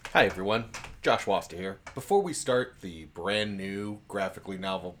Hi everyone, Josh Wasta here. Before we start the brand new graphically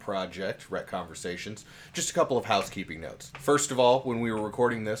novel project, Rhett Conversations, just a couple of housekeeping notes. First of all, when we were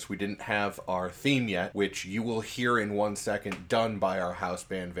recording this, we didn't have our theme yet, which you will hear in 1 second, done by our house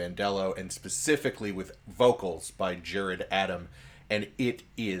band Vandello, and specifically with vocals by Jared Adam, and it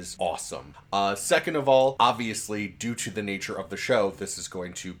is awesome. Second of all, obviously, due to the nature of the show, this is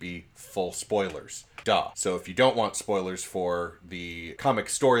going to be full spoilers. Duh. So if you don't want spoilers for the comic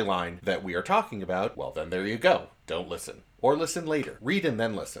storyline that we are talking about, well then there you go. Don't listen. Or listen later. Read and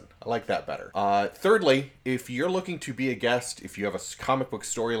then listen. I like that better. Thirdly, if you're looking to be a guest, if you have a comic book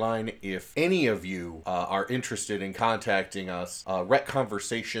storyline, if any of you are interested in contacting us,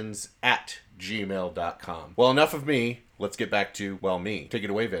 retconversations@gmail.com. Well, enough of me. Let's get back to, well, me. Take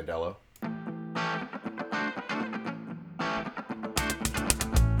it away, Vandello.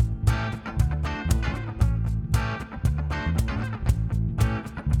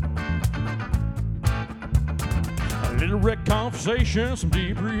 A little wreck conversation, some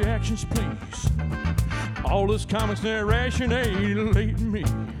deep reactions, please. All this comics narration ain't elating me.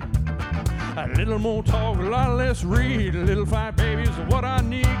 A little more talk, a lot less read. A little fight, baby, is what I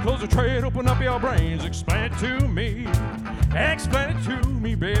need. Close the trade, open up your brains. Explain it to me. Explain it to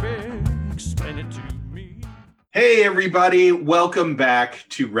me, baby. Explain it to me. Hey everybody, welcome back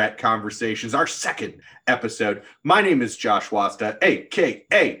to Rhett Conversations, our second episode. My name is Josh Wasta,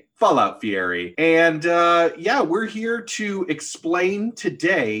 aka Fallout Fieri, and we're here to explain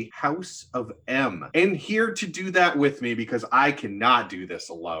today House of M. And here to do that with me, because I cannot do this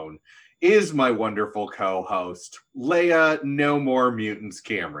alone, is my wonderful co-host, Leia No More Mutants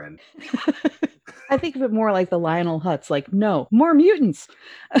Cameron. I think of it more like the Lionel Hutz, like, no, more mutants.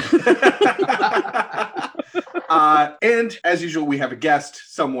 And as usual, we have a guest,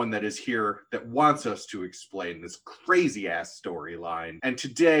 someone that is here that wants us to explain this crazy ass storyline. And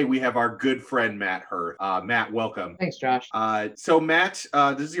today we have our good friend Matt Hurth. Matt, welcome. Thanks, Josh. So Matt,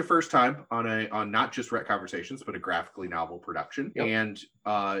 this is your first time on not just Rhett Conversations, but a graphically novel production. Yep. And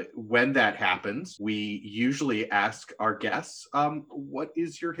when that happens, we usually ask our guests, what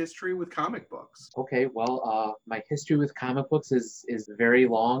is your history with comic books? Okay, well, my history with comic books is very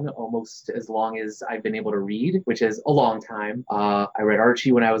long, almost as long as I've been able to read, which is a long time. I read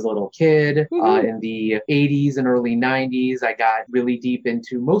Archie when I was a little kid. In the 80s and early 90s, I got really deep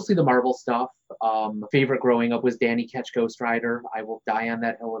into mostly the Marvel stuff. Favorite growing up was Danny Ketch Ghost Rider. I will die on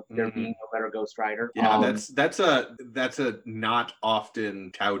that hill of there being no better Ghost Rider. Yeah, that's a not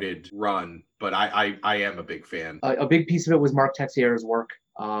often touted run, but I am a big fan. A big piece of it was Mark Texeira's work.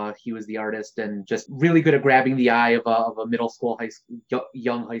 He was the artist and just really good at grabbing the eye of a middle school,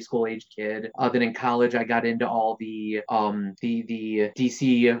 young high school age kid. Then in college, I got into all the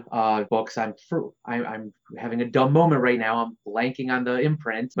DC books. I'm having a dumb moment right now. I'm blanking on the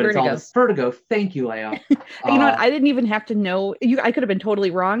imprint, but Vertigo. It's all this Vertigo. Thank you, Leia. You know what? I didn't even have to know you. I could have been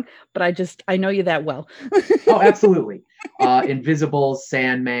totally wrong, but I know you that well. Oh, absolutely. Invisible,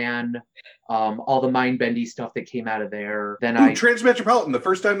 Sandman. All the mind-bendy stuff that came out of there. Then Transmetropolitan, the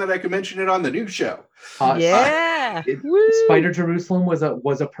first time that I could mention it on the news show. Spider Jerusalem was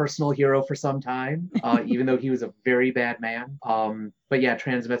a personal hero for some time, even though he was a very bad man. But yeah,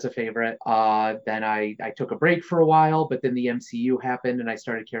 Transmet's a favorite. Then I took a break for a while, but then the MCU happened and I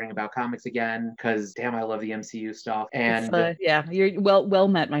started caring about comics again because damn, I love the MCU stuff. And you're well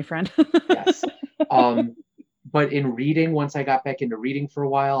met, my friend. Yes. But in reading, once I got back into reading for a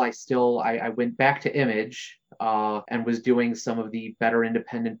while, I went back to Image and was doing some of the better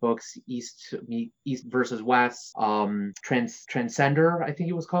independent books, East versus West, Transcender, I think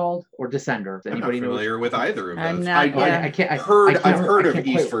it was called, or Descender. I'm not familiar with either of those. I've heard of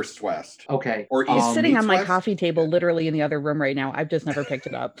East versus West. Okay. Or East It's sitting on my West? coffee table, literally in the other room right now. I've just never picked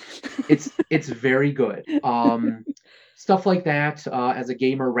it up. It's very good. Stuff like that. As a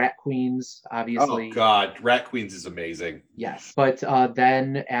gamer, Rat Queens, obviously. Oh God, Rat Queens is amazing. Yes, but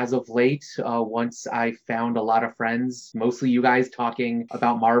then as of late, once I found a lot of friends, mostly you guys, talking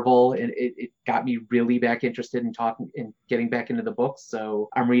about Marvel, and it got me really back interested in getting back into the books. So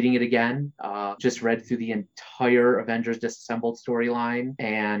I'm reading it again. Just read through the entire Avengers Disassembled storyline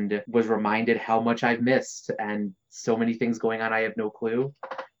and was reminded how much I've missed and so many things going on. I have no clue.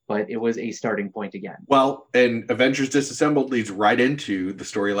 But it was a starting point again. Well, and Avengers Disassembled leads right into the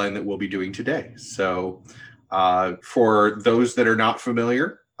storyline that we'll be doing today. So for those that are not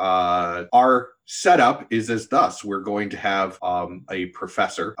familiar, our setup is as thus. We're going to have a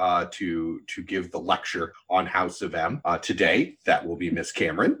professor to give the lecture on House of M. Today, that will be Miss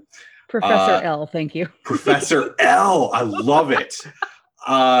Cameron. Professor L, thank you. Professor L, I love it.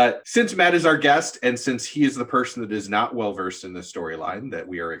 Since Matt is our guest, and since he is the person that is not well versed in the storyline that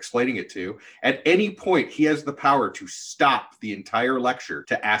we are explaining it to, at any point he has the power to stop the entire lecture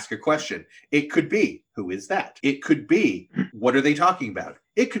to ask a question. It could be, who is that? It could be, what are they talking about?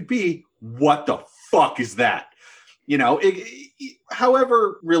 It could be, what the fuck is that? You know,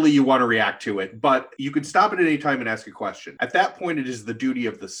 however really you want to react to it, but you can stop at any time and ask a question. At that point, it is the duty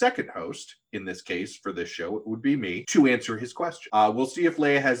of the second host, in this case for this show, it would be me, to answer his question. We'll see if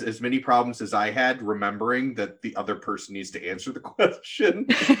Leia has as many problems as I had remembering that the other person needs to answer the question.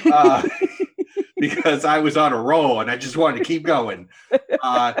 Because I was on a roll and I just wanted to keep going.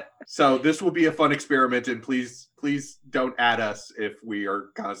 So this will be a fun experiment, and please don't add us if we are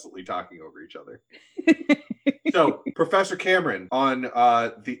constantly talking over each other. So, Professor Cameron on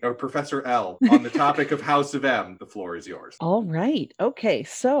Professor L on the topic of House of M, the floor is yours. All right. Okay.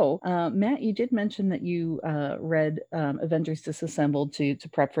 So, Matt, you did mention that you read Avengers Disassembled to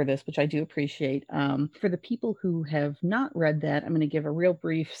prep for this, which I do appreciate. For the people who have not read that, I'm going to give a real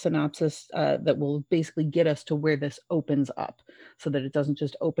brief synopsis that will basically get us to where this opens up, so that it doesn't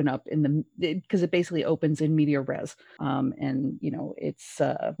just open up because it basically opens in media res. And, you know, it's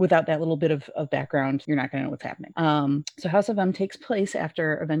without that little bit of background, you're not going to know what's happening. So House of M takes place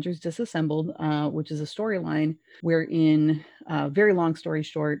after Avengers Disassembled, which is a storyline wherein, very long story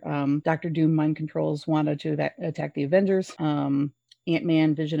short, Dr. Doom mind controls Wanda to attack the Avengers.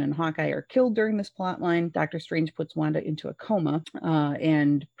 Ant-Man, Vision, and Hawkeye are killed during this plotline. Doctor Strange puts Wanda into a coma,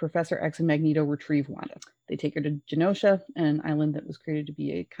 and Professor X and Magneto retrieve Wanda. They take her to Genosha, an island that was created to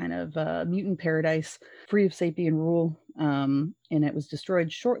be a kind of mutant paradise, free of Sapien rule, and it was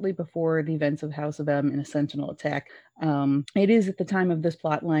destroyed shortly before the events of House of M in a Sentinel attack. It is, at the time of this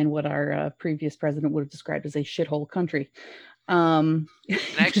plotline, what our previous president would have described as a shithole country. Can I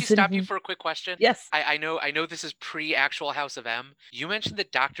actually stop you for a quick question? Yes. I know this is pre-actual House of M. You mentioned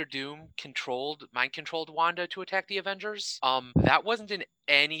that Doctor Doom mind controlled Wanda to attack the Avengers. That wasn't in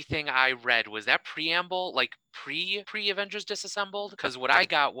anything I read. Was that preamble, like pre-Avengers Disassembled? Because what I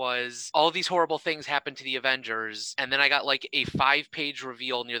got was all these horrible things happened to the Avengers, and then I got like a 5-page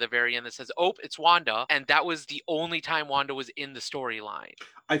reveal near the very end that says, "Oh, it's Wanda," and that was the only time Wanda was in the storyline.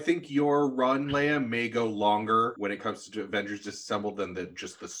 I think your run, Leia, may go longer when it comes to Avengers Disassembled than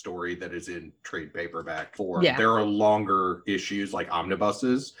just the story that is in trade paperback. There are longer issues like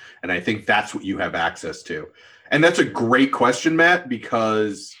omnibuses, and I think that's what you have access to. And that's a great question, Matt,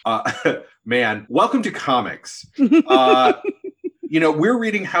 because man, welcome to comics. You know, we're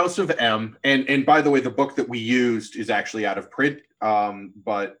reading House of M, and by the way, the book that we used is actually out of print,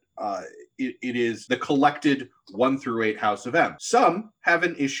 but it is the collected 1 through 8 House of M. Some have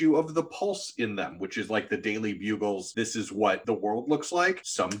an issue of the Pulse in them, which is like the Daily Bugle's "This is what the world looks like."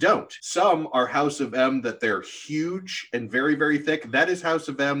 Some don't. Some are House of M that they're huge and very, very thick. That is House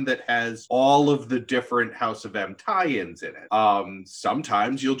of M that has all of the different House of M tie-ins in it.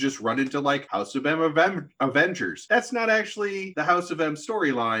 Sometimes you'll just run into like House of M Avengers. That's not actually the House of M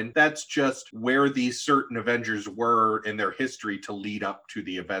storyline. That's just where these certain Avengers were in their history to lead up to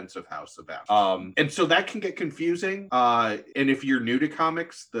the events of House of M. And so that can get confusing. And if you're new to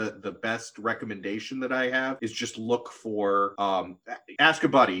comics, the best recommendation that I have is just look for, ask a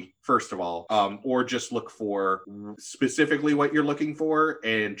buddy, first of all, or just look for specifically what you're looking for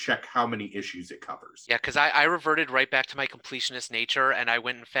and check how many issues it covers. Yeah, because I reverted right back to my completionist nature, and I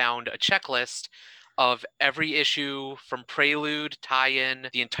went and found a checklist of every issue from Prelude, tie-in,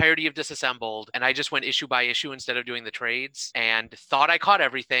 the entirety of Disassembled, and I just went issue by issue instead of doing the trades, and thought I caught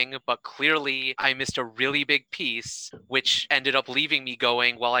everything, but clearly I missed a really big piece, which ended up leaving me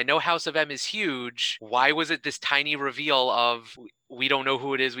going, well, I know House of M is huge. Why was it this tiny reveal of we don't know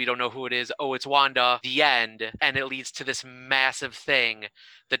who it is, oh, it's Wanda, the end, and it leads to this massive thing.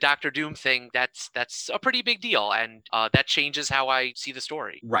 The Doctor Doom thing, that's a pretty big deal, and that changes how I see the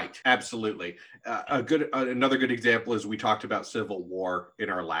story. Right, absolutely. Another good example is we talked about Civil War in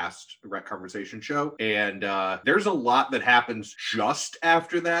our last Rec Conversation show, and there's a lot that happens just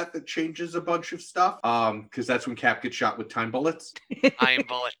after that changes a bunch of stuff, because that's when Cap gets shot with time bullets. Time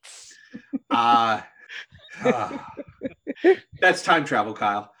bullets. That's time travel,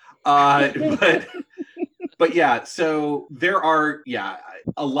 Kyle. But yeah, so there are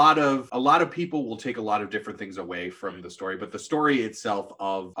a lot of people will take a lot of different things away from the story, but the story itself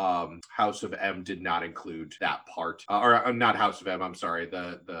of House of M did not include that part, or not House of M. I'm sorry,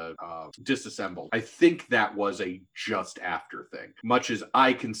 the Disassembled. I think that was a just after thing. Much as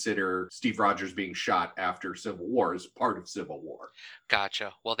I consider Steve Rogers being shot after Civil War as part of Civil War.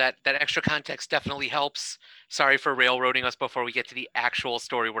 Gotcha. Well, that extra context definitely helps. Sorry for railroading us before we get to the actual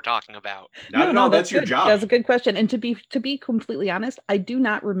story we're talking about. Not at all. That's your good. job. That's a good question. And to be completely honest, I do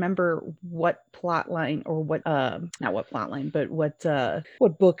not remember what plot line or what not what plot line, but what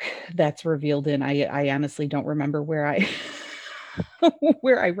book that's revealed in. I honestly don't remember where I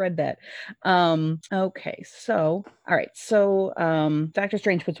where I read that. Okay, so all right, so Doctor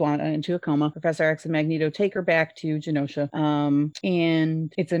Strange puts Wanda into a coma. Professor X and Magneto take her back to Genosha,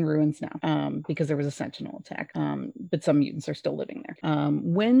 and it's in ruins now because there was a Sentinel attack. But some mutants are still living there.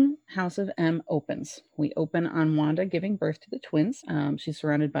 When House of M opens, we open on Wanda giving birth to the twins. She's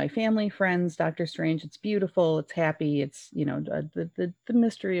surrounded by family, friends, Doctor Strange. It's beautiful. It's happy. It's the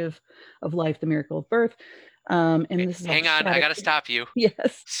mystery of life, the miracle of birth. And this is hang on, I gotta stop you.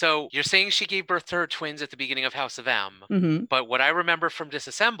 Yes. So you're saying she gave birth to her twins at the beginning of House of M, Mm-hmm. but what I remember from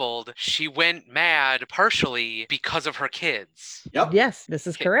Disassembled, she went mad partially because of her kids. Yep. Yes, this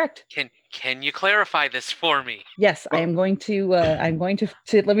is correct. Can you clarify this for me? Yes, I am going to.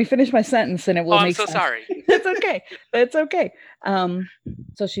 Let me finish my sentence, and it will. I'm so sorry. That's okay. That's okay.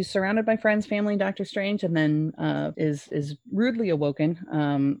 So she's surrounded by friends, family, Doctor Strange, and then is rudely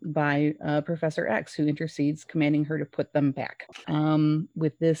awoken by Professor X, who intercedes, commanding her to put them back.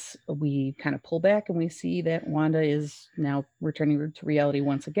 With this, we kind of pull back, and we see that Wanda is now returning to reality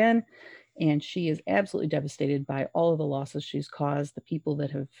once again. And she is absolutely devastated by all of the losses she's caused, the people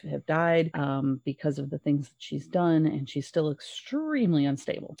that have died because of the things that she's done, and she's still extremely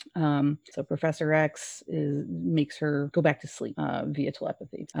unstable. So Professor X makes her go back to sleep via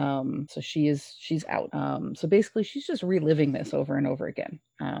telepathy. So she's out. So basically, she's just reliving this over and over again,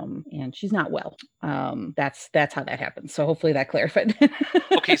 and she's not well. That's how that happens. So hopefully that clarified.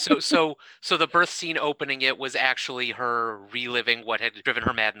 Okay, so the birth scene opening it was actually her reliving what had driven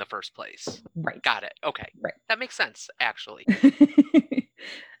her mad in the first place. Right. Got it. Okay. Right. That makes sense, actually.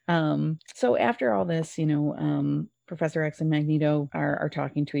 So after all this, Professor X and Magneto are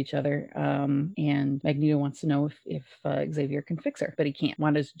talking to each other, and Magneto wants to know if Xavier can fix her, but he can't.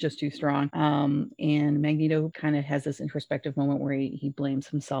 Wanda's just too strong. And Magneto kind of has this introspective moment where he blames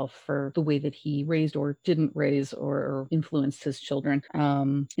himself for the way that he raised or didn't raise or influenced his children.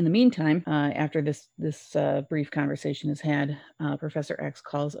 In the meantime, after this brief conversation is had, Professor X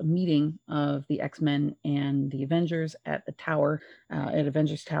calls a meeting of the X-Men and the Avengers at the tower, at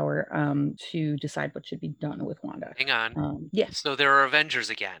Avengers Tower, to decide what should be done with Wanda. Hang on. Yes. So there are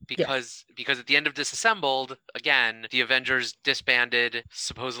Avengers again because at the end of Disassembled, again, the Avengers disbanded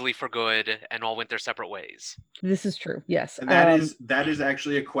supposedly for good and all went their separate ways. This is true. Yes. And that is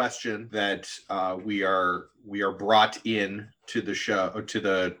actually a question that we are brought in to the show, to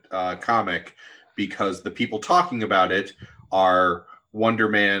the comic, because the people talking about it are Wonder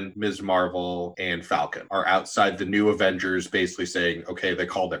Man, Ms. Marvel, and Falcon are outside the new Avengers, basically saying, "Okay, they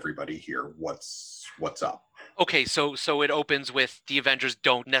called everybody here. What's up?" Okay, so it opens with the Avengers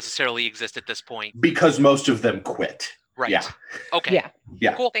don't necessarily exist at this point because most of them quit. Right. Yeah. Okay.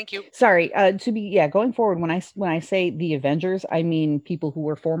 Yeah. Cool. Thank you. Sorry. Going forward, when I say the Avengers, I mean people who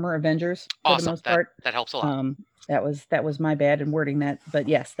were former Avengers for Awesome. the most part. That helps a lot. That was my bad in wording that, but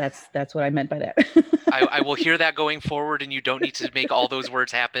yes, that's what I meant by that. I will hear that going forward, and you don't need to make all those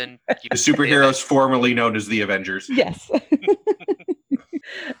words happen. The superheroes formerly known as the Avengers. Yes.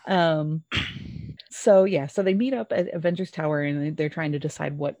 So they meet up at Avengers Tower, and they're trying to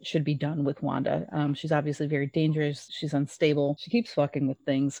decide what should be done with Wanda. She's obviously very dangerous. She's unstable. She keeps fucking with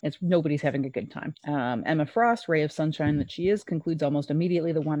things. Nobody's having a good time. Emma Frost, ray of sunshine that she is, concludes almost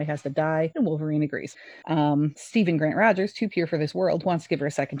immediately that Wanda has to die, and Wolverine agrees. Stephen Grant Rogers, too pure for this world, wants to give her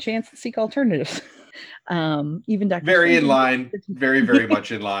a second chance and seek alternatives. Even Dr. Very in line, very, very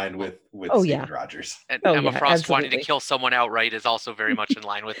much in line with Stephen Rogers. And Emma Frost absolutely. wanting to kill someone outright is also very much in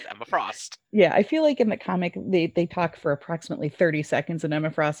line with Emma Frost. Yeah, I feel like in the comic they talk for approximately 30 seconds, and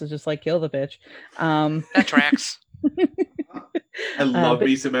Emma Frost is just like, kill the bitch. That tracks. I love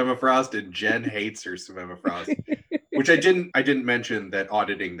me some Emma Frost, and Jen hates her some Emma Frost. Which I didn't mention that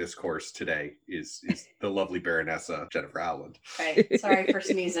auditing this course today is the lovely Baronessa Jennifer Howland. Right. Sorry for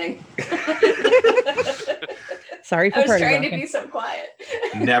sneezing. Sorry for I was party trying rocking. to be so quiet.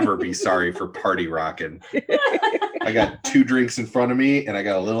 Never be sorry for party rocking. I got 2 drinks in front of me, and I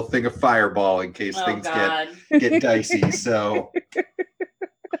got a little thing of Fireball in case things get dicey. So.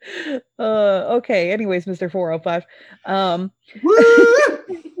 Okay. Anyways, Mr. 405.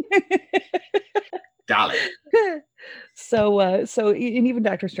 Dolly. So and even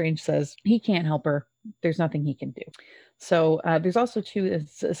Doctor Strange says he can't help her. There's nothing he can do. So there's also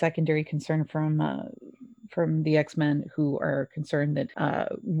a secondary concern from from the X-Men who are concerned that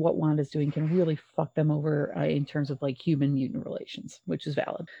what Wanda's doing can really fuck them over in terms of like human mutant relations, which is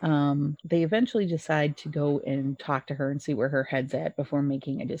valid. They eventually decide to go and talk to her and see where her head's at before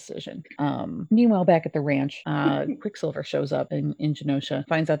making a decision. Meanwhile, back at the ranch, Quicksilver shows up in Genosha,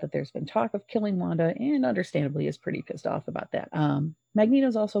 finds out that there's been talk of killing Wanda, and understandably is pretty pissed off about that.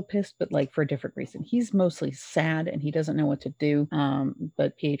 Magneto's also pissed, but like for a different reason. He's mostly sad and he doesn't know what to do.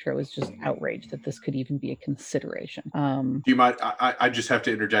 But Pietro is just outraged that this could even be a consideration. Do you mind? I just have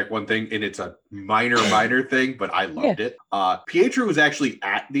to interject one thing, and it's a minor thing, but I loved it. Pietro was actually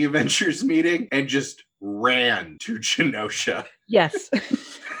at the Avengers meeting and just ran to Genosha. Yes.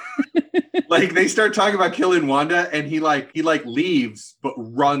 Like they start talking about killing Wanda, and he leaves, but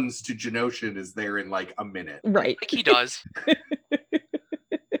runs to Genosha and is there in like a minute. Right. Like he does.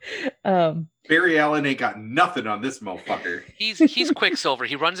 Barry Allen ain't got nothing on this motherfucker. He's Quicksilver.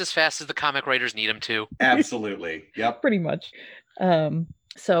 He runs as fast as the comic writers need him to. Absolutely. Yep. Pretty much.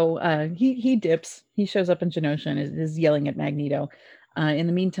 So he dips. He shows up in Genosha and is yelling at Magneto. In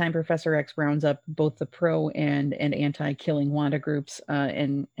the meantime, Professor X rounds up both the pro and anti-killing Wanda groups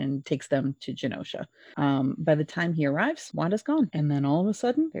and takes them to Genosha. By the time he arrives, Wanda's gone. And then all of a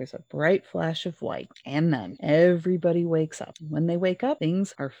sudden, there's a bright flash of white. And then everybody wakes up. When they wake up,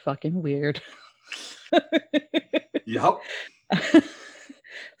 things are fucking weird. Yep.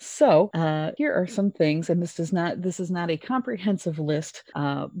 So here are some things, and this is not a comprehensive list,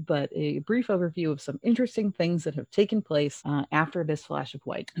 but a brief overview of some interesting things that have taken place after this flash of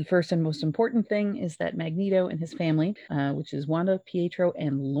white. The first and most important thing is that Magneto and his family, which is Wanda, Pietro,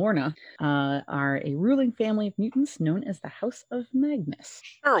 and Lorna, are a ruling family of mutants known as the House of Magnus.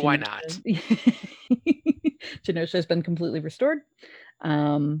 Sure, why not? Genosha has been completely restored.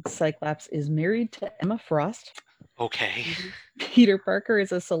 Cyclops is married to Emma Frost. Okay. Peter Parker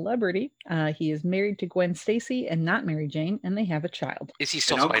is a celebrity. He is married to Gwen Stacy and not Mary Jane, and they have a child. Is he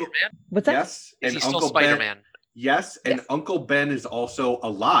still Spider-Man? What's that? Yes. Is he still Spider-Man? Yes, and Yes. Uncle Ben is also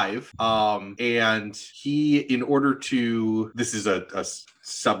alive. And he, in order to, this is a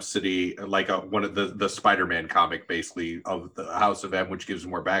subsidy, like one of the Spider-Man comic, basically, of the House of M, which gives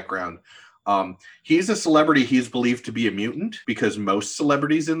more background. He's a celebrity. He's believed to be a mutant because most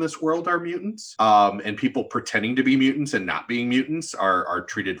celebrities in this world are mutants. And people pretending to be mutants and not being mutants are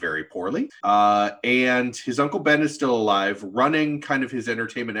treated very poorly. And his Uncle Ben is still alive, running kind of his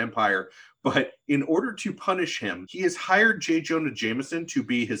entertainment empire. But in order to punish him, he has hired J. Jonah Jameson to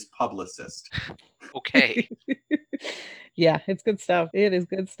be his publicist. Okay. Yeah, it's good stuff. It is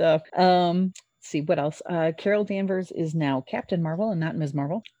good stuff. Let's see what else. Carol Danvers is now Captain Marvel and not Ms.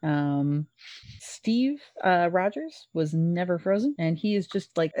 Marvel. Steve Rogers was never frozen, and he is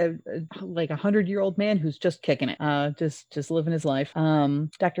just like a 100-year-old man who's just kicking it, just living his life.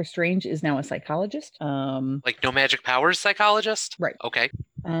 Doctor Strange is now a psychologist. Like no magic powers psychologist? Right. Okay.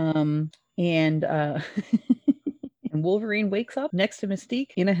 And Wolverine wakes up next to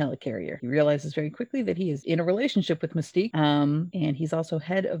Mystique in a helicarrier. He realizes very quickly that he is in a relationship with Mystique. And he's also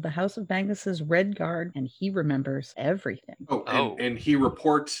head of the House of Magnus's Red Guard, and he remembers everything. And he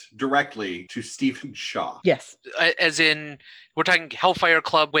reports directly to Stephen Shaw. Yes. As in, we're talking Hellfire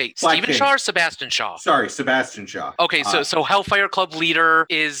Club. Wait, Black Stephen King. Shaw or Sebastian Shaw? Sorry, Sebastian Shaw. Okay, so Hellfire Club leader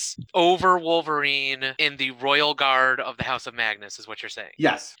is over Wolverine in the Royal Guard of the House of Magnus, is what you're saying.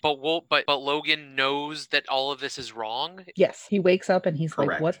 Yes. But Logan knows that all of this is wrong. Yes. He wakes up and he's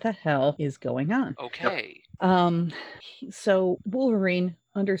Correct. like, what the hell is going on? Okay. So Wolverine,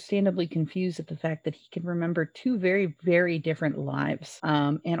 understandably confused at the fact that he can remember two very, very different lives,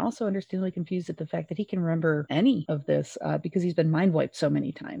 and also understandably confused at the fact that he can remember any of this because he's been mind wiped so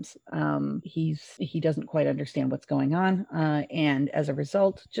many times. He doesn't quite understand what's going on, and as a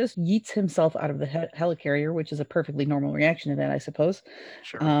result, just yeets himself out of the helicarrier, which is a perfectly normal reaction to that, I suppose.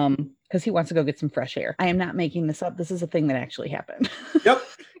 Sure. Because he wants to go get some fresh air. I am not making this up. This is a thing that actually happened. Yep.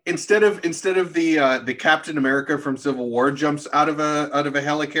 Instead of the Captain America from Civil War jumps out of a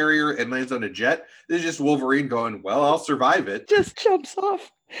helicarrier and lands on a jet, this is just Wolverine going, well, I'll survive it. Just jumps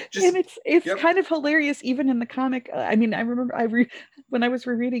off. And it's Yep. kind of hilarious, even in the comic. I mean, I remember when I was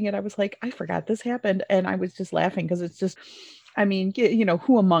rereading it, I was like, I forgot this happened, and I was just laughing because it's just, I mean,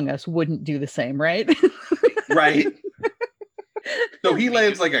 who among us wouldn't do the same, right? Right. So he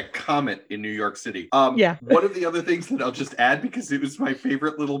lands like a comet in New York City. Yeah. One of the other things that I'll just add, because it was my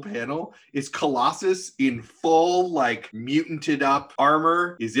favorite little panel, is Colossus in full, like, mutanted up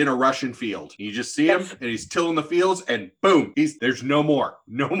armor is in a Russian field. You just see him, Yes. and he's tilling the fields, and boom, there's no more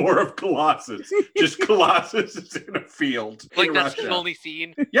of Colossus. Just Colossus is in a field. Like in that's Russia. the only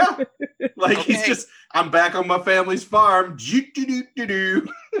scene. Yeah. Like he's Okay. just, I'm back on my family's farm. Doo-doo-doo-doo-doo.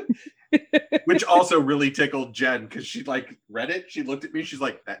 Which also really tickled Jen because she like read it. She looked at me. She's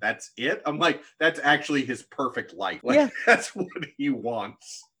like, "That's it." I'm like, "That's actually his perfect life. Like, Yeah. that's what he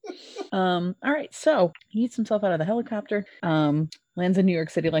wants." All right, so he eats himself out of the helicopter, lands in New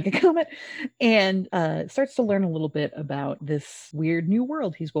York City like a comet, and starts to learn a little bit about this weird new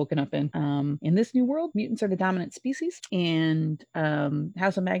world he's woken up in. In this new world, mutants are the dominant species, and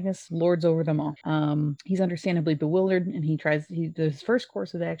House of Magnus lords over them all. He's understandably bewildered, and his first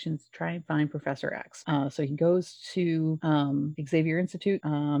course of action is to try and find Professor X. So he goes to Xavier Institute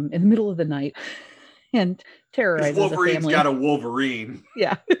in the middle of the night. And terrorizes Wolverine's a family. got a Wolverine.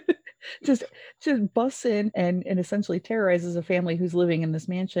 Yeah. just busts in and essentially terrorizes a family who's living in this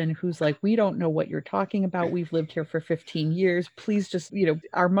mansion, who's like, "We don't know what you're talking about. We've lived here for 15 years. Please just,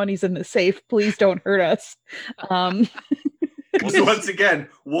 our money's in the safe. Please don't hurt us." So once again,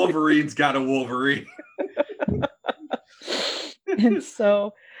 Wolverine's got a Wolverine. And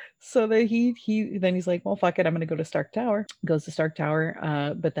so that he's like, "Well, fuck it, I'm gonna go to Stark Tower." Goes to Stark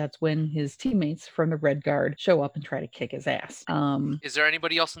Tower, but that's when his teammates from the Red Guard show up and try to kick his ass. Is there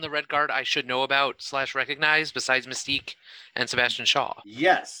anybody else in the Red Guard I should know about / recognize besides Mystique and Sebastian Shaw?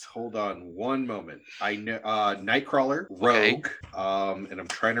 Yes. Hold on one moment. I know Nightcrawler, Rogue, and I'm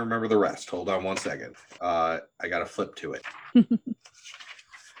trying to remember the rest. Hold on one second. I gotta flip to it.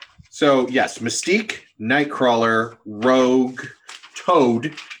 So yes, Mystique, Nightcrawler, Rogue,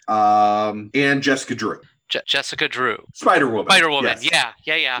 Toad, and Jessica Drew. Jessica Drew. Spider-Woman. Spider-Woman. Yes.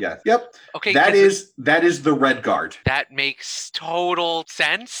 Yeah. Yep. Okay. That is the Red Guard. That makes total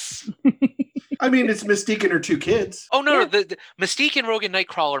sense. I mean, it's Mystique and her two kids. Oh no, the Mystique and Rogue and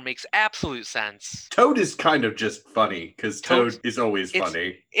Nightcrawler makes absolute sense. Toad is kind of just funny because Toad is always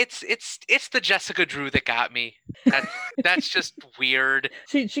funny. It's the Jessica Drew that got me. That's just weird.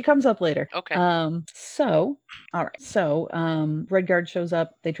 She comes up later. Okay. So all right. So Red Guard shows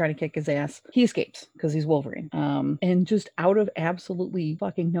up. They try to kick his ass. He escapes because he's Wolverine. And just out of absolutely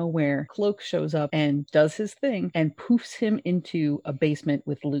fucking nowhere, Cloak shows up and does his thing and poofs him into a basement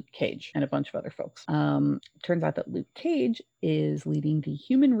with Luke Cage and a bunch of other folks. Turns out that Luke Cage is leading the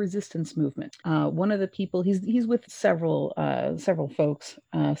Human Resistance Movement. One of the people he's with several folks,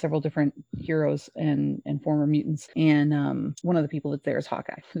 several different heroes and former mutants, and one of the people that's there is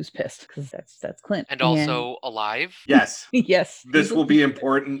Hawkeye, who's pissed because that's Clint, and also alive. Yes. Yes. This will be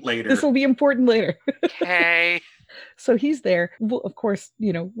important later. This will be important later. Okay. So he's there. Of course,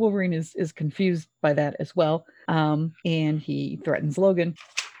 Wolverine is confused by that as well, and he threatens Logan,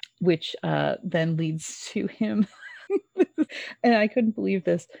 which then leads to him. And I couldn't believe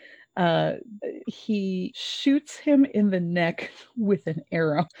this. He shoots him in the neck with an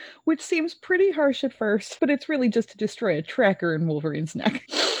arrow, which seems pretty harsh at first, but it's really just to destroy a tracker in Wolverine's neck.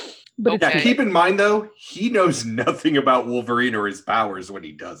 But Okay. keep in mind though, he knows nothing about Wolverine or his powers when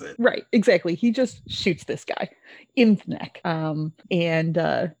he does it. Right, exactly. He just shoots this guy in the neck.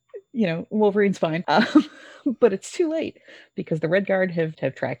 Wolverine's fine. But it's too late because the Red Guard have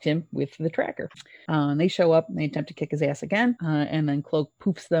tracked him with the tracker. They show up and they attempt to kick his ass again. And then Cloak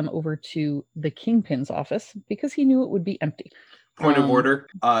poofs them over to the Kingpin's office because he knew it would be empty. Point of order.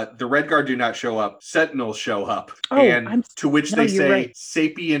 The Red Guard do not show up. Sentinels show up. Oh, to which they say right.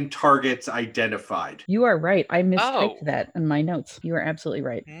 Sapien targets identified. You are right. I mistyped that in my notes. You are absolutely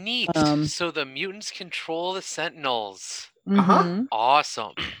right. Neat. So the mutants control the Sentinels. Mhm.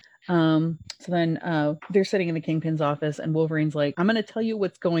 Awesome. So then they're sitting in the Kingpin's office and Wolverine's like, "I'm going to tell you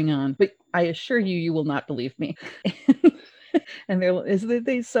what's going on, but I assure you, you will not believe me." And they're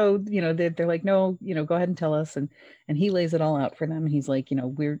like, "No, go ahead and tell us." And he lays it all out for them. And he's like,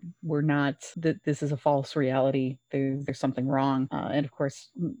 we're not, this is a false reality. There's something wrong. And of course,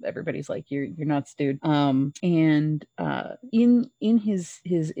 everybody's like, you're nuts, dude. And in his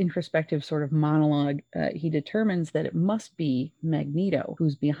introspective sort of monologue, he determines that it must be Magneto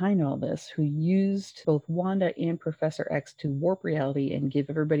who's behind all this, who used both Wanda and Professor X to warp reality and give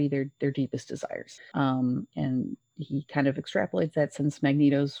everybody their deepest desires. And he kind of extrapolates that since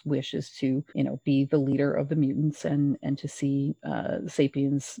Magneto's wish is to, be the leader of the mutants and to see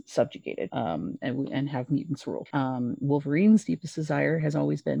Sapiens subjugated and have mutants rule. Wolverine's deepest desire has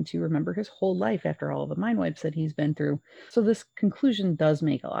always been to remember his whole life after all the mind wipes that he's been through. So this conclusion does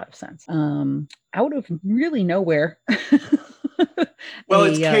make a lot of sense. Out of really nowhere. Well,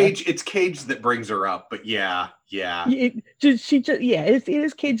 it's Cage that brings her up, but yeah. It is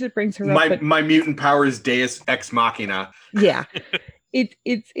Cage that brings her up. My mutant power is Deus Ex Machina. Yeah.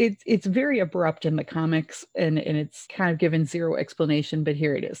 It's very abrupt in the comics and it's kind of given zero explanation, but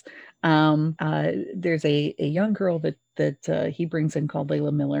here it is. There's a young girl that he brings in called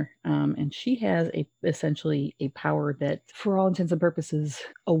Layla Miller, and she has essentially a power that, for all intents and purposes,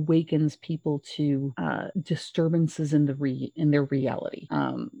 awakens people to disturbances in their reality.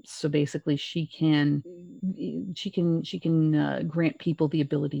 So basically, she can grant people the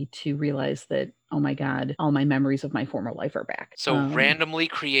ability to realize that, oh my God, all my memories of my former life are back. So randomly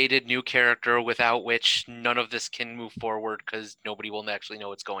created new character without which none of this can move forward because nobody will actually know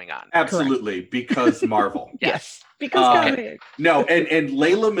what's going on. Absolutely, because Marvel. Yes, because comic. No, and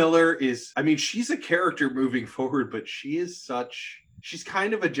Layla Miller is, I mean, she's a character moving forward, but she's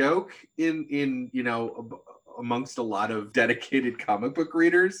kind of a joke in amongst a lot of dedicated comic book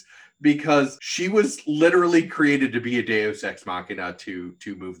readers, because she was literally created to be a Deus Ex Machina to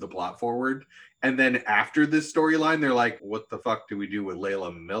move the plot forward. And then after this storyline, they're like, what the fuck do we do with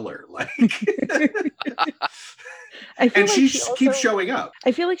Layla Miller? Like, and she keeps showing up.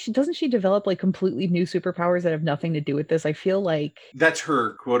 I feel like she develop like completely new superpowers that have nothing to do with this. I feel like that's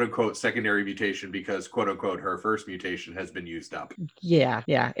her quote unquote secondary mutation, because quote unquote her first mutation has been used up. Yeah,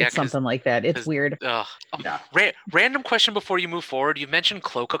 it's something like that. It's weird. Yeah. Random question before you move forward. You mentioned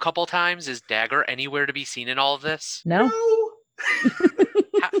Cloak a couple times. Is Dagger anywhere to be seen in all of this? No.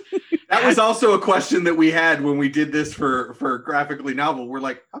 That was also a question that we had when we did this for Graphically Novel. We're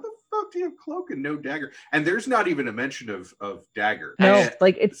like, how the fuck do you have Cloak and no Dagger? And there's not even a mention of Dagger. No, it's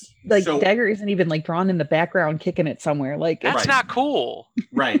like Dagger isn't even like drawn in the background kicking it somewhere. Like, that's not cool.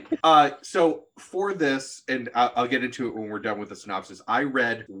 Right. So for this, and I'll get into it when we're done with the synopsis, I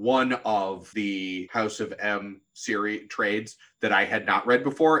read one of the House of M series trades that I had not read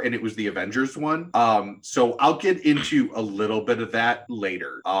before, and it was the Avengers one. So I'll get into a little bit of that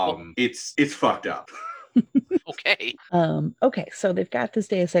later. It's fucked up. Okay. Okay, so they've got this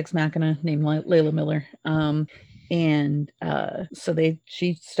Deus Ex Machina named Layla Miller.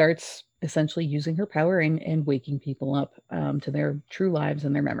 She starts essentially using her power and waking people up to their true lives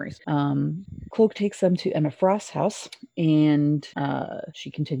and their memories. Cloak takes them to Emma Frost's house, and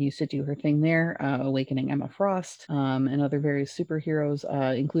she continues to do her thing there, awakening Emma Frost and other various superheroes,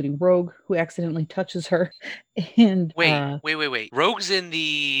 including Rogue, who accidentally touches her. And wait. Rogue's in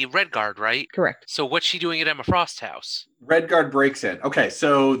the Red Guard, right? Correct. So what's she doing at Emma Frost's house? Red Guard breaks in. Okay,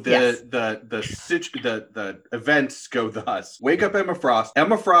 so the events go thus. Wake up Emma Frost.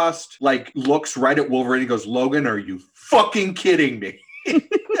 Emma Frost like looks right at Wolverine and goes, "Logan, are you fucking kidding me?"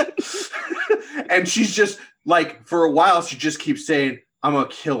 And she's just like, for a while, she just keeps saying, I'm gonna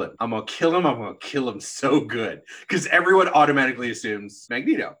kill him. I'm gonna kill him. I'm gonna kill him so good. Because everyone automatically assumes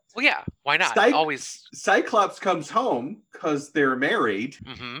Magneto. Well, yeah. Why not? Cyclops comes home because they're married,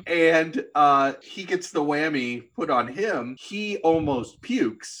 and he gets the whammy put on him. He almost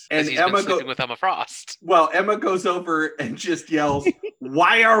pukes, and Emma goes with Emma Frost. Well, Emma goes over and just yells,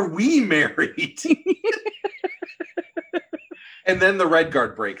 "Why are we married?" And then the Red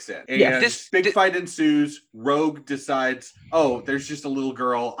Guard breaks in. And big fight ensues. Rogue decides, oh, there's just a little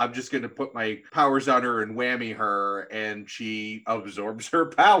girl. I'm just going to put my powers on her and whammy her. And she absorbs her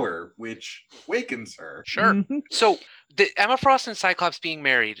power, which wakens her. Sure. Mm-hmm. So Emma Frost and Cyclops being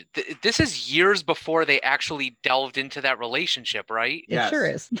married, this is years before they actually delved into that relationship, right? It sure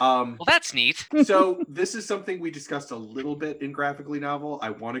is. Well, that's neat. So this is something we discussed a little bit in Graphically Novel.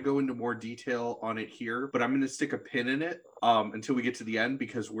 I want to go into more detail on it here, but I'm going to stick a pin in it until we get to the end,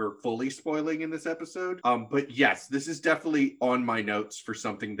 because we're fully spoiling in this episode. But yes, this is definitely on my notes for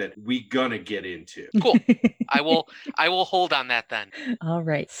something that we gonna get into. Cool. I will hold on that then. All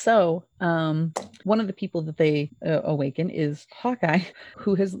right. So one of the people that they awaken is Hawkeye,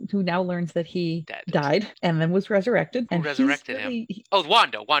 who now learns that he died and then was resurrected. Who resurrected him?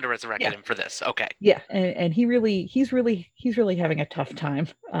 Wanda. Wanda resurrected him for this. Okay. Yeah, and he's really having a tough time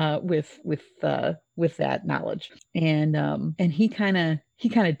with that knowledge, and he kind of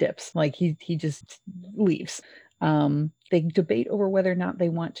dips, like he just leaves. They debate over whether or not they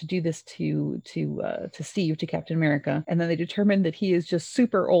want to do this to Steve, to Captain America, and then they determine that he is just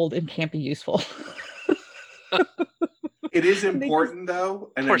super old and can't be useful. It is important,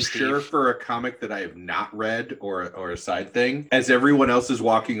 though, and I'm sure for a comic that I have not read or a side thing, as everyone else is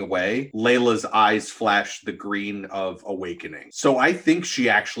walking away, Layla's eyes flash the green of awakening. So I think she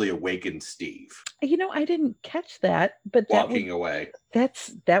actually awakened Steve. I didn't catch that, but walking away.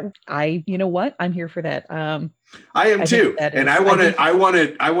 You know what? I'm here for that. I am too, and I want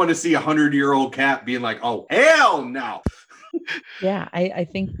to see 100-year-old Cap being like, "Oh hell no." Yeah, I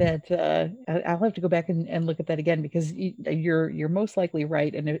think that I'll have to go back and look at that again because you're most likely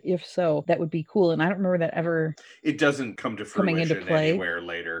right, and if so, that would be cool. And I don't remember that ever It doesn't come to coming into fruition play, anywhere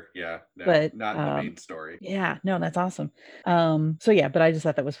later. Yeah, no, but not in the main story. yeah, no, that's awesome. So yeah, but I just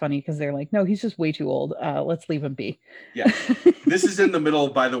thought that was funny because they're like, no, he's just way too old. Let's leave him be. Yeah, this is in the middle,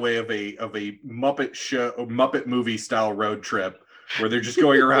 by the way, of a Muppet movie style road trip where they're just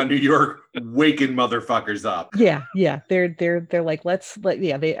going around New York waking motherfuckers up. Yeah, they're like,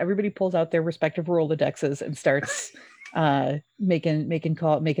 everybody pulls out their respective Rolodexes and starts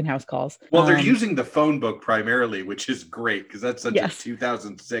making house calls. Well, they're using the phone book primarily, which is great because that's such a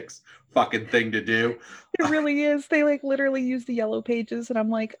 2006 fucking thing to do. It really is. They like literally use the yellow pages, and I'm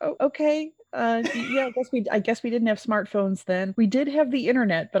like, oh, okay. Yeah, I guess we didn't have smartphones then. We did have the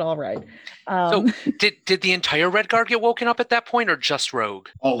internet, but all right. So did the entire Red Guard get woken up at that point, or just Rogue?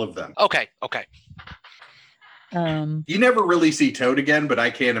 All of them. Okay. You never really see Toad again, but I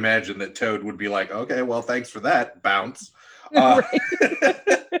can't imagine that Toad would be like, okay, well, thanks for that, bounce. So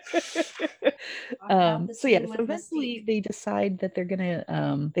eventually they decide that they're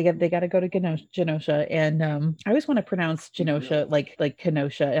gonna they got to go to Genosha, and I always want to pronounce Genosha like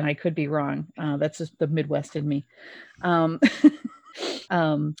Kenosha, and I could be wrong. That's just the Midwest in me. So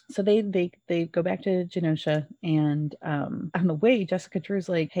they go back to Genosha, and on the way, Jessica Drew's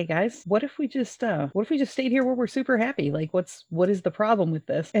like, hey guys, what if we just stayed here where we're super happy? Like, what is the problem with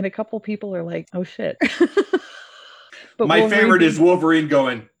this? And a couple people are like, oh shit. But my favorite is Wolverine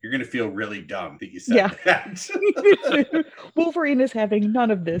going, you're going to feel really dumb that you said that. Wolverine is having none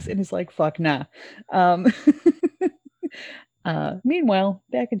of this and is like, fuck nah. Meanwhile,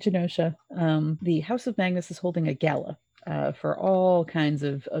 back in Genosha, the House of Magnus is holding a gala for all kinds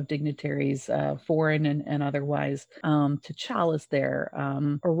of dignitaries, foreign and otherwise. T'Challa's there,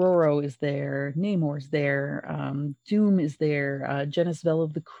 Aurora is there, Namor's there, Doom is there, Genevieve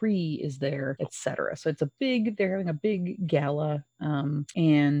of the Kree is there, etc. So they're having a big gala,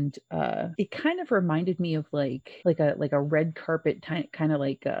 and it kind of reminded me of like a red carpet kind of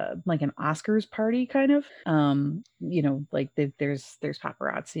like an Oscars party kind of, like there's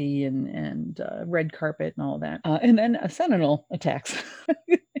paparazzi and red carpet and all that, and then a Sentinel attacks.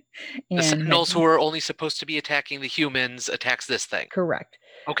 The Sentinels who are only supposed to be attacking the humans attacks this thing. Correct.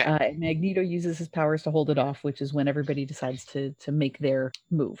 Okay. And Magneto uses his powers to hold it off, which is when everybody decides to make their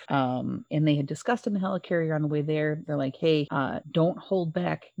move. And they had discussed in the helicarrier on the way there. They're like, hey, don't hold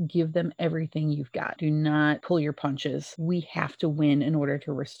back. Give them everything you've got. Do not pull your punches. We have to win in order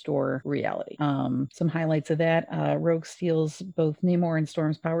to restore reality. Some highlights of that. Rogue steals both Namor and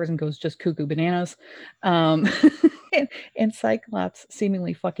Storm's powers and goes just cuckoo bananas. And Cyclops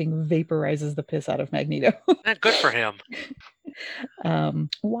seemingly fucking vaporizes the piss out of Magneto. Good for him.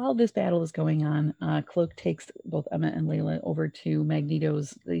 While this battle is going on, Cloak takes both Emma and Layla over to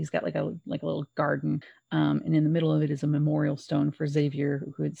Magneto's. He's got like a little garden, and in the middle of it is a memorial stone for Xavier,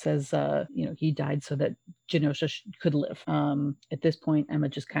 who it says, he died so that Genosha could live. At this point, Emma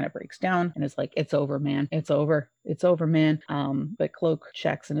just kind of breaks down and is like, "It's over, man. It's over, man." But Cloak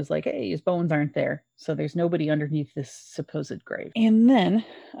checks and is like, "Hey, his bones aren't there, so there's nobody underneath this supposed grave." And then,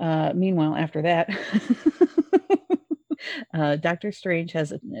 meanwhile, after that. Doctor Strange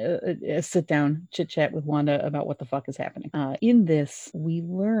has a sit-down chit-chat with Wanda about what the fuck is happening. In this, we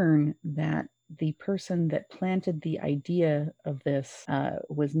learn that the person that planted the idea of this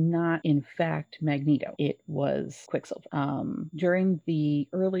was not, in fact, Magneto. It was Quicksilver. During the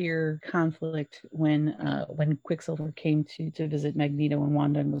earlier conflict, when Quicksilver came to visit Magneto and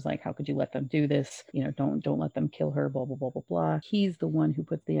Wanda and was like, "How could you let them do this? Don't let them kill her." Blah blah blah blah blah. He's the one who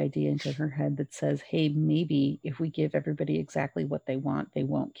put the idea into her head that says, "Hey, maybe if we give everybody exactly what they want, they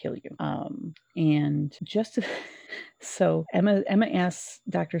won't kill you." And just so Emma asks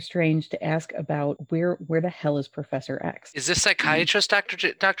Doctor Strange to ask about where the hell is Professor X. Is this psychiatrist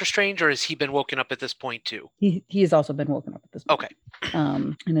Doctor Strange, or has he been woken up at this point too? He has also been woken up at this point. Okay.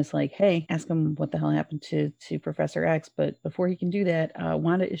 And it's like, hey, ask him what the hell happened to Professor X. But before he can do that,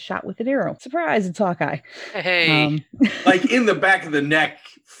 Wanda is shot with an arrow. Surprise! It's Hawkeye. Hey. Like in the back of the neck,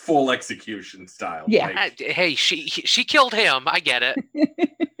 full execution style. Yeah. Like, hey, she killed him. I get it.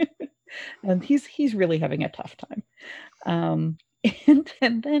 And he's really having a tough time. And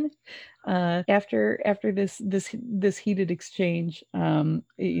then after this heated exchange,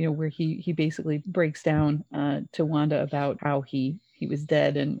 where he basically breaks down to Wanda about how he was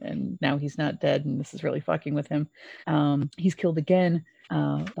dead and now he's not dead and this is really fucking with him. He's killed again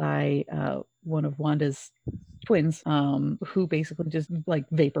by one of Wanda's twins, who basically just like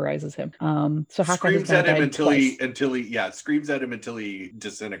vaporizes him. So Hawkeye screams at him until he screams at him until he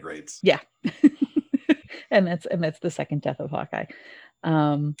disintegrates. Yeah. and that's the second death of Hawkeye.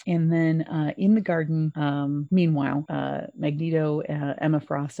 And then in the garden, meanwhile, Magneto, Emma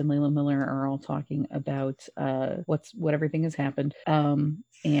Frost, and Layla Miller are all talking about what everything has happened.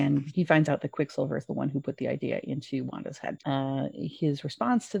 And he finds out that Quicksilver is the one who put the idea into Wanda's head. His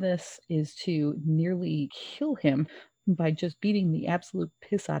response to this is to nearly kill him by just beating the absolute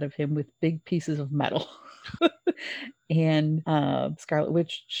piss out of him with big pieces of metal. And Scarlet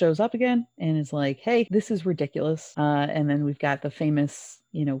Witch shows up again and is like, hey, this is ridiculous. And then we've got the famous,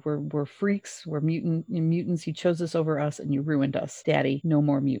 we're freaks, we're mutants. You chose this over us and you ruined us. Daddy, no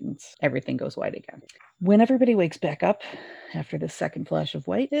more mutants. Everything goes white again. When everybody wakes back up after the second flash of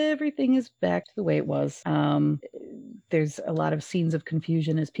white, everything is back to the way it was. There's a lot of scenes of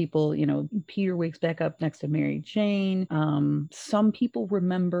confusion as people, Peter wakes back up next to Mary Jane. Some people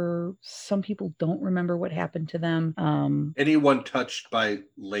remember, some people don't remember what happened to them. Anyone touched by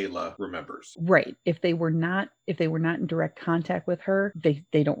Layla remembers. Right. If they were not in direct contact with her,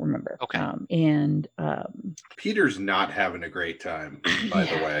 they don't remember. Okay. Peter's not having a great time, by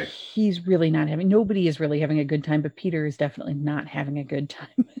the way. He's really not nobody is really having a good time, but Peter is definitely not having a good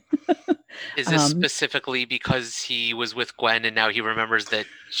time. Is this specifically because he was with Gwen and now he remembers that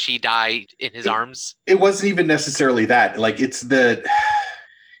she died in his arms? It wasn't even necessarily that. Like, it's the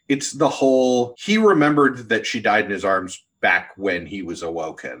whole, he remembered that she died in his arms back when he was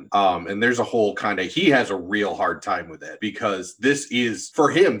awoken. And there's a whole he has a real hard time with it because for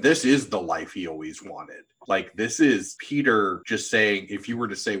him, this is the life he always wanted. Like, this is Peter just saying, if you were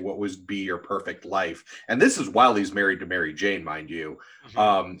to say what would be your perfect life, and this is while he's married to Mary Jane, mind you,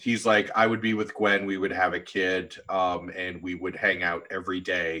 he's like, I would be with Gwen, we would have a kid, and we would hang out every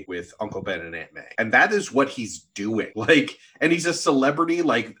day with Uncle Ben and Aunt May. And that is what he's doing. Like, and he's a celebrity.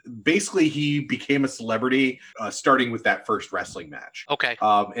 Like, basically he became a celebrity starting with that first wrestling match. Okay.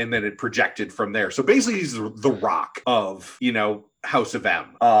 And then it projected from there. So basically he's the Rock of, House of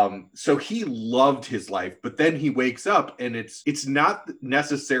M. So he loved his life, but then he wakes up and it's not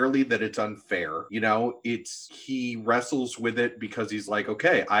necessarily that it's unfair. He wrestles with it because he's like,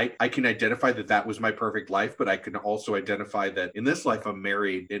 okay, I can identify that was my perfect life, but I can also identify that in this life I'm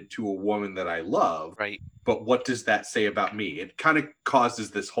married to a woman that I love. Right. But what does that say about me? It kind of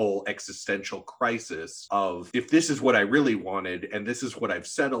causes this whole existential crisis of, if this is what I really wanted and this is what I've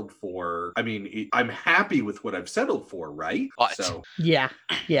settled for, I mean, I'm happy with what I've settled for, right? But So yeah,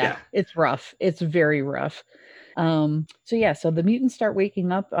 it's rough. It's very rough. So the mutants start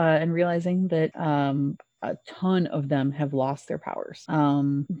waking up and realizing that a ton of them have lost their powers.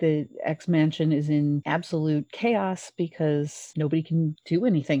 The X Mansion is in absolute chaos because nobody can do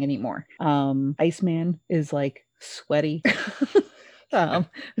anything anymore. Iceman is like sweaty.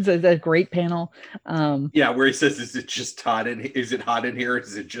 It's a great panel. Where he says, "Is it just hot in? Is it hot in here?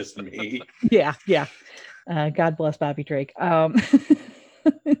 Is it just me?" Yeah. God bless Bobby Drake.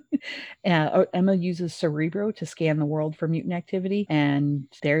 Emma uses Cerebro to scan the world for mutant activity, and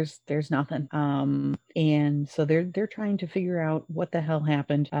there's nothing. And so they're trying to figure out what the hell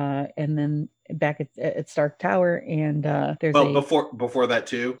happened. And then back at Stark Tower, and before that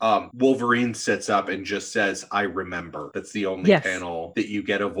too, Wolverine sits up and just says, "I remember." That's the only panel that you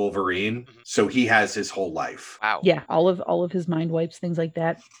get of Wolverine. So he has his whole life. Wow. Yeah, all of his mind wipes, things like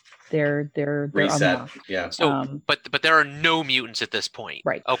that. They're reset. Unlocked. Yeah. So, but there are no mutants at this point.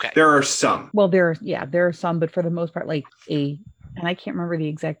 Right. Okay. There are some. Well, there are some, but for the most part, and I can't remember the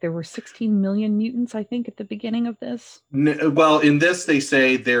exact, there were 16 million mutants, I think, at the beginning of this. Well, in this, they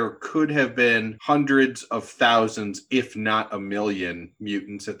say there could have been hundreds of thousands, if not a million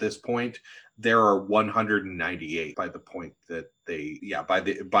mutants at this point. There are 198 by the point that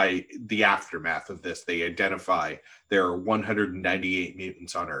by the aftermath of this, they identify there are 198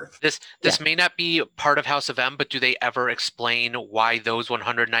 mutants on Earth. This may not be part of House of M, but do they ever explain why those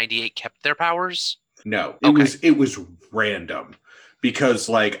 198 kept their powers? No, it was random. Because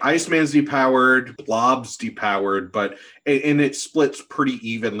Iceman's depowered, Blob's depowered, and it splits pretty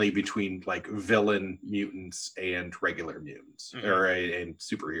evenly between villain mutants and regular mutants, and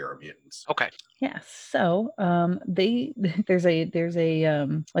superhero mutants. Okay. Yeah. So there's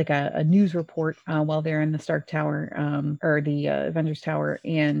a news report while they're in the Stark Tower or the Avengers Tower,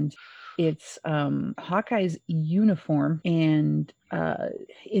 and it's Hawkeye's uniform, and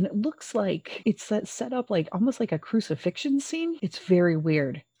it looks like it's set up almost like a crucifixion scene. It's very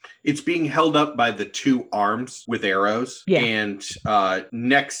weird. It's being held up by the two arms with arrows. Yeah. And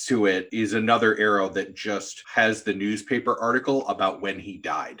next to it is another arrow that just has the newspaper article about when he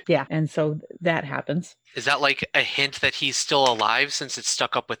died. Yeah, and so that happens. Is that like a hint that he's still alive since it's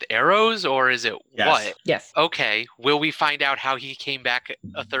stuck up with arrows, or is it Yes. what? Yes. Okay, will we find out how he came back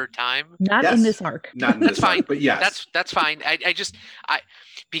a third time? Not Yes. in this arc. Not in That's this one, fine. but yes. That's fine. I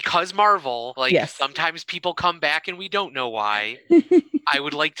because Marvel, like Yes. sometimes people come back and we don't know why. I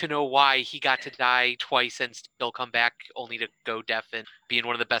would like to know why he got to die twice and still come back only to go deaf and be in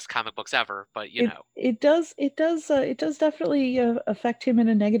one of the best comic books ever. But you know, It does definitely affect him in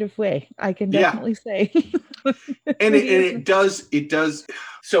a negative way. I can Yeah. definitely say. And it does.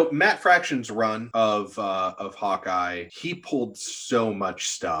 So Matt Fraction's run of Hawkeye, he pulled so much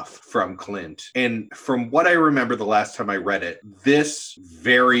stuff from Clint, and from what I remember the last time I read it, this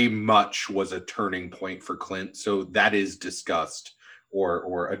very much was a turning point for Clint. So that is discussed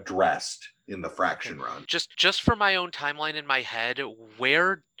or addressed in the Fraction run. just for my own timeline in my head,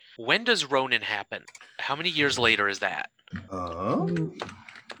 when does Ronin happen? How many years later is that?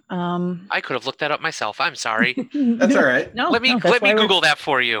 I could have looked that up myself. I'm sorry. That's all right. No, let me Google that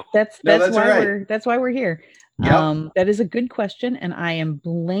for you. That's that's why all right. that's why we're here. Yep. That is a good question, and I am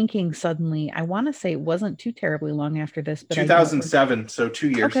blanking suddenly. I want to say it wasn't too terribly long after this, but 2007, so 2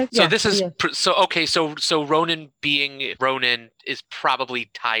 years. Okay. So Yeah, this is yeah. so Ronin being Ronin is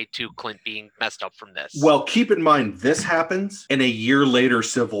probably tied to Clint being messed up from this. Well, keep in mind this happens, and a year later,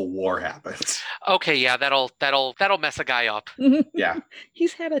 Civil War happens. Okay, yeah, that'll mess a guy up. Yeah.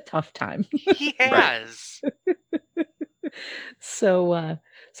 He's had a tough time. He has. So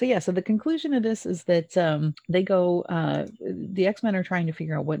the conclusion of this is that they go the X-Men are trying to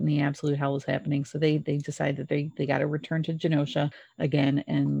figure out what in the absolute hell is happening, so they decide that they got to return to Genosha again,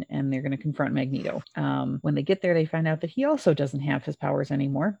 and they're going to confront Magneto. When they get there, they find out that he also doesn't have his powers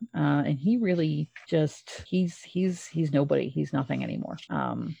anymore, and he really just he's nobody. He's nothing anymore.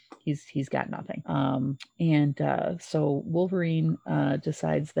 He's got nothing. So Wolverine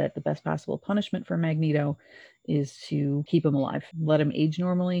decides that the best possible punishment for Magneto is to keep him alive, let him age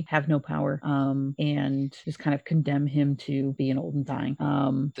normally, have no power, and just kind of condemn him to being old and dying.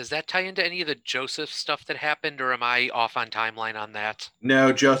 Does that tie into any of the Joseph stuff that happened, or am I off on timeline on that?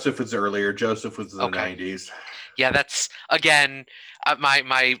 No, Joseph was earlier. Joseph was in the Okay. 90s. Yeah, that's again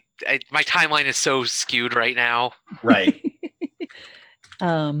my timeline is so skewed right now. Right.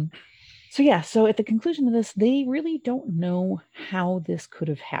 So at the conclusion of this, they really don't know how this could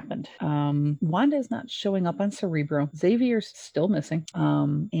have happened. Wanda is not showing up on Cerebro. Xavier's still missing.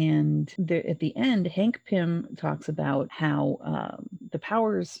 And at the end, Hank Pym talks about how the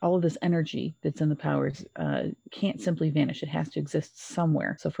powers, all of this energy that's in the powers, can't simply vanish. It has to exist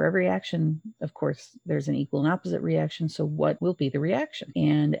somewhere. So for every action, of course, there's an equal and opposite reaction. So what will be the reaction?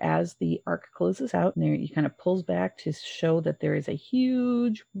 And as the arc closes out, there he kind of pulls back to show that there is a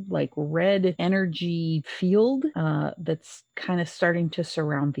huge, like, red energy field that's kind of starting to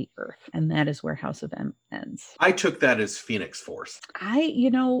surround the Earth, and that is where House of M ends. I took that as Phoenix Force.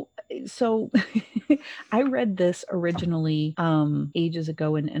 So I read this originally ages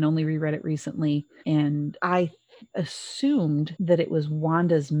ago and only reread it recently, and I assumed that it was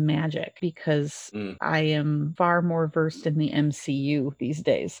Wanda's magic because I am far more versed in the MCU these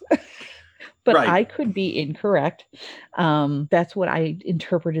days. But Right. I could be incorrect. That's what I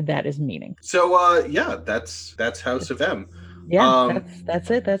interpreted that as meaning. So that's House of M. Yeah, that's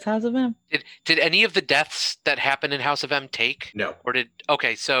it. That's House of M. Did any of the deaths that happened in House of M take? No. Or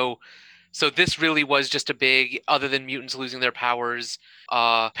so this really was just a big, other than mutants losing their powers,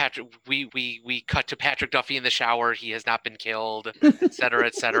 Patrick, we cut to Patrick Duffy in the shower. He has not been killed, et cetera,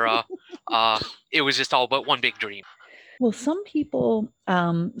 et cetera. It was just all but one big dream. Well, some people,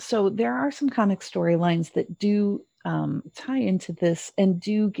 so there are some comic storylines that do tie into this and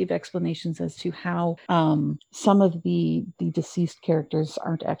do give explanations as to how some of the deceased characters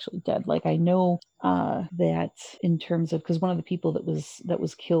aren't actually dead. Like I know that in terms of, because one of the people that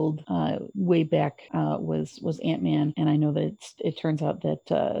was killed way back was Ant-Man, and I know that it turns out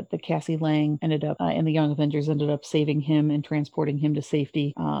that the Cassie Lang ended up and the Young Avengers ended up saving him and transporting him to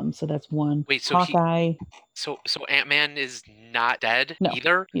safety. So that's one. Wait, so Hawkeye. So Ant-Man is not dead No.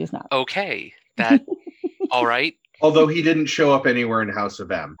 either? He is not. Okay. That all right. Although he didn't show up anywhere in House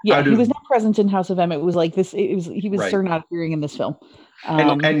of M. Yeah, he was not present in House of M. It was like this. He was Right. sure not appearing in this film.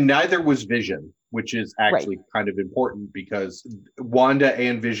 And neither was Vision. which is actually kind of important because Wanda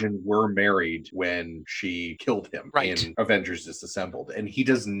and Vision were married when she killed him in Avengers Disassembled, and he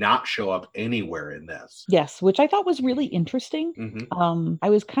does not show up anywhere in this. Yes, which I thought was really interesting. I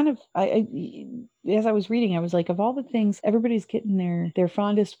was kind of, as I was reading, I was like, of all the things, everybody's getting their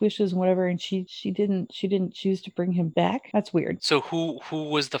fondest wishes and whatever, and she didn't choose to bring him back. That's weird. So who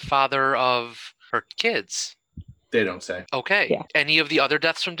was the father of her kids? They don't say. Okay. Yeah. Any of the other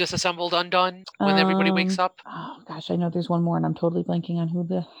deaths from Disassembled undone when everybody wakes up? Oh gosh, I know there's one more, and I'm totally blanking on who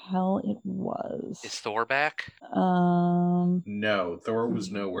the hell it was. Is Thor back? No, Thor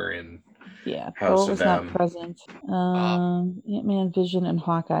was nowhere in. Yeah, House Thor was of not M. present. Ant-Man, Vision, and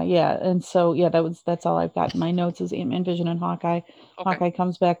Hawkeye. Yeah, and so that's all I've got in my notes is Ant-Man, Vision, and Hawkeye. Okay. Hawkeye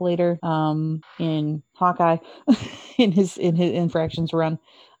comes back later. In Hawkeye, in his Fractions run,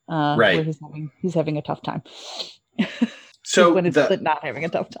 where he's having a tough time. So when it's not having a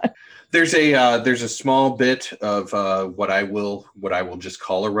tough time. There's a small bit of what I will just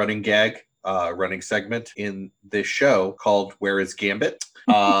call a running gag, running segment in this show called "Where is Gambit?"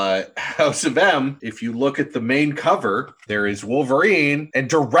 House of M. If you look at the main cover, there is Wolverine, and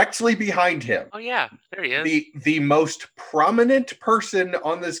directly behind him, oh yeah, there he is. The most prominent person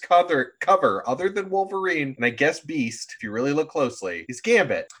on this cover, other than Wolverine, and I guess Beast, if you really look closely, is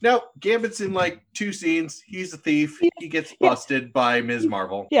Gambit. Now, Gambit's in like 2 scenes. He's a thief. He gets busted by Ms.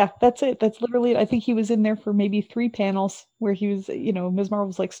 Marvel. Yeah, that's it. That's literally it. I think he was in there for maybe 3 panels where he was, Ms.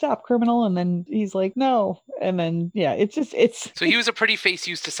 Marvel's like, "Stop, criminal," and then he's like, "No," and then it's. So he was a pretty face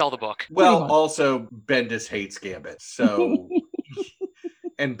used to sell the book. Well, also Bendis hates Gambit, so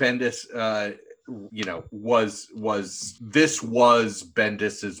and Bendis, was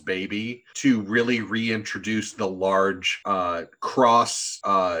Bendis's baby to really reintroduce the large cross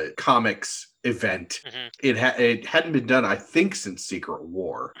comics event. It hadn't been done, I think, since Secret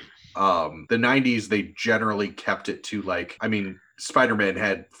War. The 90s, they generally kept it to Spider-Man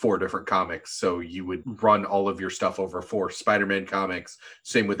had 4 different comics, so you would run all of your stuff over 4 Spider-Man comics.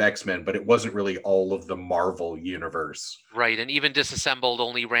 Same with X-Men, but it wasn't really all of the Marvel universe. Right, and even Disassembled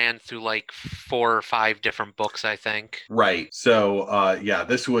only ran through like 4 or 5 different books, I think. Right. So,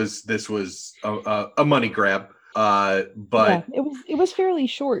 this was a money grab. But it was fairly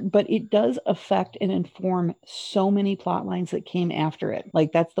short, but it does affect and inform so many plot lines that came after it.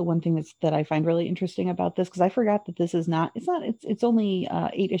 Like that's the one thing that I find really interesting about this, because I forgot that this is it's only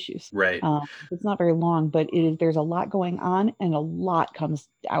 8 issues. Right. It's not very long, but there's a lot going on and a lot comes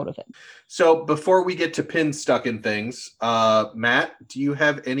out of it. So before we get to pins stuck in things, Matt, do you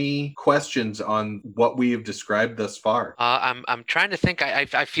have any questions on what we have described thus far? I'm trying to think.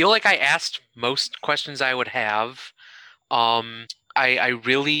 I feel like I asked most questions I would have. I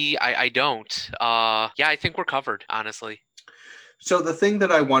don't. I think we're covered, honestly. So the thing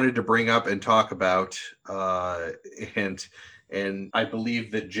that I wanted to bring up and talk about, and I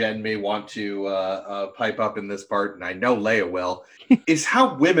believe that Jen may want to pipe up in this part, and I know Leia will, is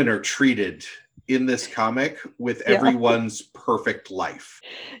how women are treated in this comic with everyone's perfect life.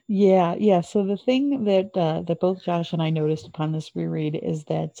 Yeah. So the thing that both Josh and I noticed upon this reread is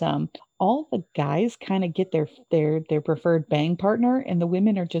that all the guys kind of get their preferred bang partner, and the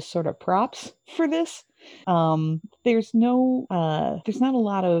women are just sort of props for this. There's not a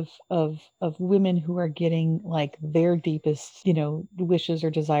lot of women who are getting like their deepest, wishes or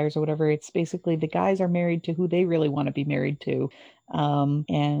desires or whatever. It's basically the guys are married to who they really want to be married to.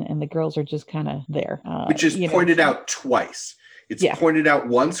 And the girls are just kind of there. Which is pointed out twice. It's pointed out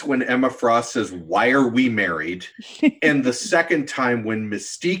once when Emma Frost says, "Why are we married?" And the second time when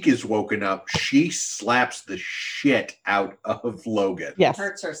Mystique is woken up, she slaps the shit out of Logan. Yes.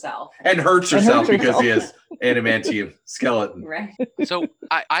 Hurts herself. And hurts herself because he has adamantium skeleton. Right. So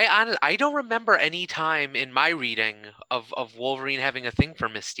I don't remember any time in my reading of Wolverine having a thing for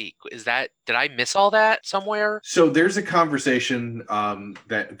Mystique. Did I miss all that somewhere? So there's a conversation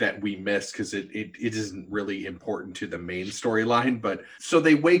that we missed because it isn't really important to the main storyline. But so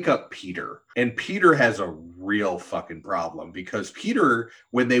they wake up Peter, and Peter has a real fucking problem because Peter,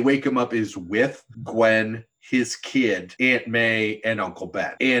 when they wake him up, is with Gwen, his kid, Aunt May, and Uncle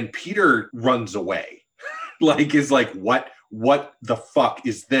Ben. And Peter runs away. Is like, what the fuck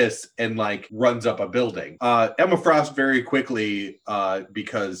is this? And like runs up a building. Emma Frost very quickly,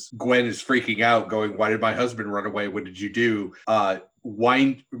 because Gwen is freaking out going, "Why did my husband run away? What did you do?"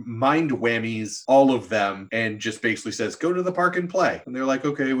 Mind whammies all of them and just basically says, "Go to the park and play." And they're like,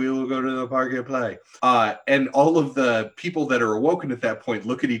 "Okay, we will go to the park and play." And all of the people that are awoken at that point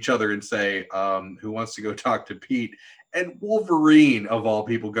look at each other and say, "Who wants to go talk to Pete?" And Wolverine, of all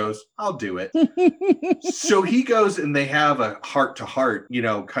people, goes, I'll do it. So he goes and they have a heart-to-heart,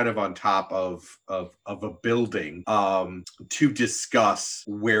 kind of on top of a building to discuss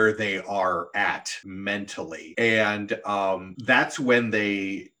where they are at mentally. And that's when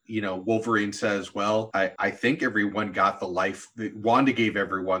they... Wolverine says, well, I think everyone got the life. Wanda gave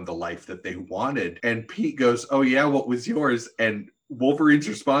everyone the life that they wanted. And Pete goes, oh, yeah, what was yours? And Wolverine's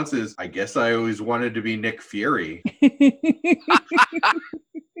response is, I guess I always wanted to be Nick Fury.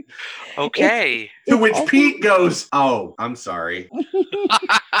 Okay. To which Pete goes, oh, I'm sorry.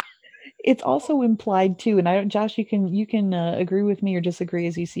 It's also implied too, and Josh, you can agree with me or disagree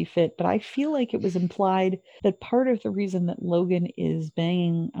as you see fit, but I feel like it was implied that part of the reason that Logan is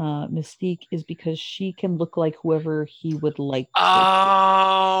banging Mystique is because she can look like whoever he would like.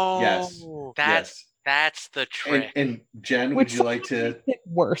 Oh, yes, that's the trick. And Jen, would you like to?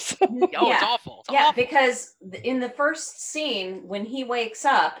 Worse. Oh, it's awful. It's awful. Because in the first scene, when he wakes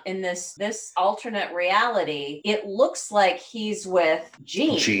up in this alternate reality, it looks like he's with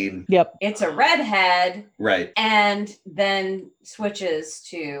Jean. Yep. It's a redhead. Right. And then switches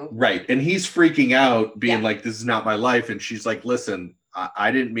to... Right. And he's freaking out, being like, this is not my life. And she's like, listen,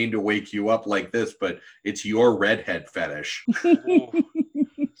 I didn't mean to wake you up like this, but it's your redhead fetish.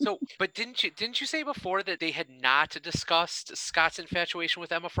 So, but didn't you say before that they had not discussed Scott's infatuation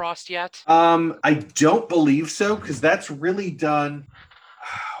with Emma Frost yet? I don't believe so, because that's really done.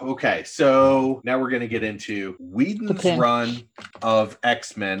 Okay, so now we're going to get into Whedon's run of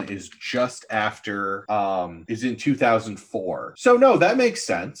X-Men is just after, is in 2004. So no, that makes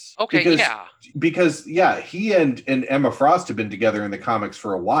sense. Okay, Because he and Emma Frost have been together in the comics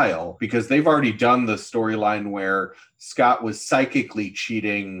for a while, because they've already done the storyline where Scott was psychically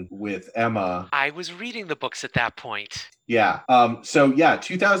cheating with Emma. I was reading the books at that point. Yeah.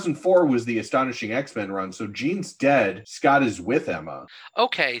 2004 was the Astonishing X-Men run. So Jean's dead. Scott is with Emma.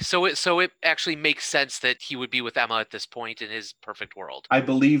 Okay, so it actually makes sense that he would be with Emma at this point in his perfect world. I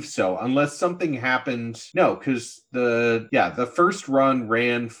believe so, unless something happened. No, because the first run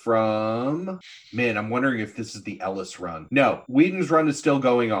ran from... Man, I'm wondering if this is the Ellis run. No, Whedon's run is still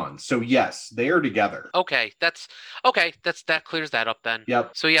going on. So yes, they are together. Okay, that clears that up then.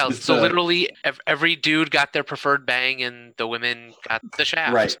 Yep. So literally every dude got their preferred bang and the women got the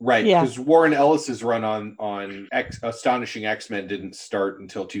shaft. Right. Because Warren Ellis's run on Astonishing X-Men didn't start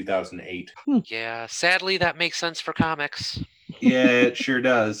until 2008. Yeah, sadly that makes sense for comics. Yeah, it sure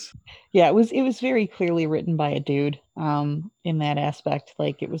does. Yeah, it was very clearly written by a dude in that aspect.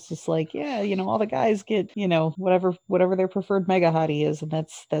 Like, it was just like, all the guys get, whatever their preferred mega hottie is, and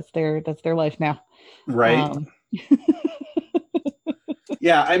that's their life now. Right.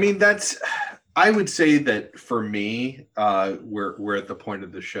 Yeah, I mean, I would say that for me, we're at the point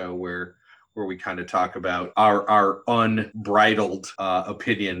of the show where we kind of talk about our unbridled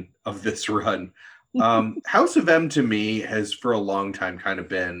opinion of this run. House of M to me has for a long time kind of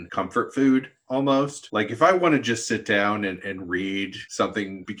been comfort food almost. Like, if I want to just sit down and read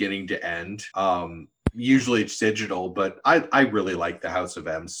something beginning to end, usually it's digital, but I really like the House of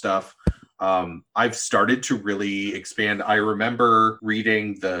M stuff. I've started to really expand. I remember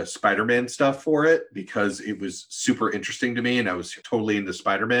reading the Spider-Man stuff for it because it was super interesting to me and I was totally into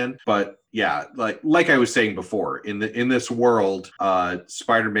Spider-Man. But yeah, like I was saying before, in this world,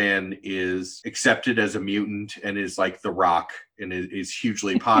 Spider-Man is accepted as a mutant and is like The Rock and is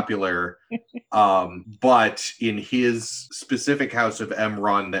hugely popular. But in his specific House of M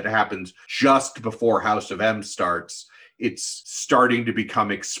run that happens just before House of M starts, it's starting to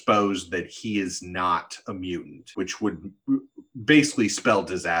become exposed that he is not a mutant, which would basically spell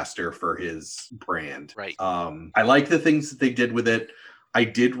disaster for his brand. Right. I like the things that they did with it. I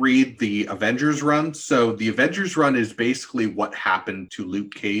did read the Avengers run. So the Avengers run is basically what happened to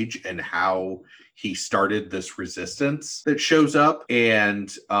Luke Cage and how he started this resistance that shows up.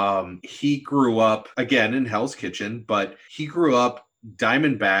 And he grew up, again, in Hell's Kitchen, but he grew up...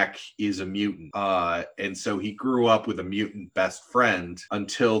 Diamondback is a mutant. And so he grew up with a mutant best friend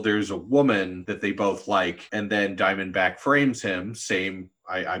until there's a woman that they both like. And then Diamondback frames him.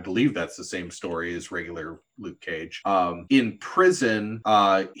 I believe that's the same story as regular Luke Cage. In prison,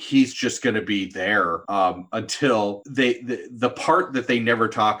 he's just going to be there until the part that they never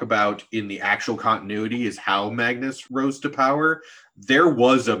talk about in the actual continuity is how Magnus rose to power. There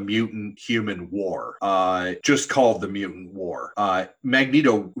was a mutant human war, just called the Mutant War.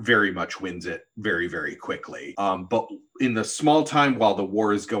 Magneto very much wins it very, very quickly. But in the small time while the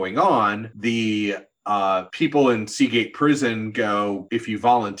war is going on, the people in Seagate Prison go, if you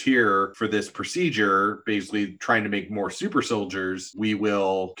volunteer for this procedure, basically trying to make more super soldiers, we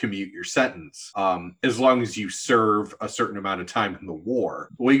will commute your sentence, as long as you serve a certain amount of time in the war.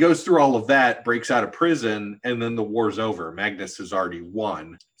 Well, he goes through all of that, breaks out of prison, and then the war's over. Magnus has already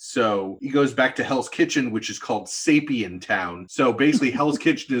won. So he goes back to Hell's Kitchen, which is called Sapien Town. So basically, Hell's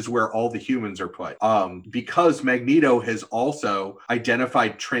Kitchen is where all the humans are put. Because Magneto has also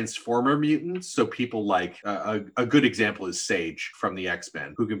identified Transformer mutants. So people like a good example is Sage from the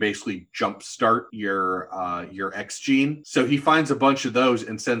X-Men, who can basically jumpstart your X gene. So he finds a bunch of those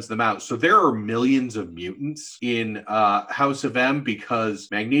and sends them out. So there are millions of mutants in House of M, because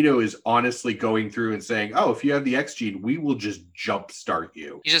Magneto is honestly going through and saying, "Oh, if you have the X gene, we will just jumpstart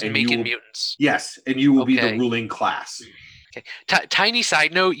you." He's just making mutants. Yes, and you will be the ruling class. Okay. Tiny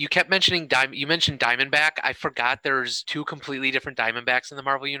side note: you kept mentioning You mentioned Diamondback. I forgot there's two completely different Diamondbacks in the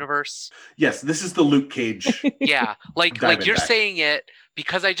Marvel universe. Yes, this is the Luke Cage. Yeah, like you're saying it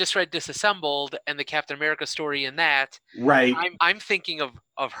because I just read Disassembled and the Captain America story in that. Right. I'm thinking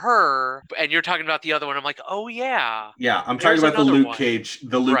of her, and you're talking about the other one. I'm like, oh yeah. Yeah, I'm talking about the Luke Cage,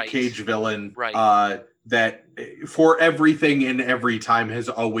 right. Cage villain. Right. That for everything in every time has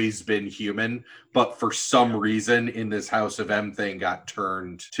always been human, but for some reason in this House of M thing got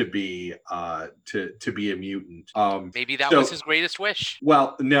turned to be to be a mutant. Maybe that was his greatest wish.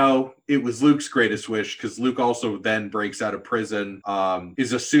 Well, no, it was Luke's greatest wish, because Luke also then breaks out of prison,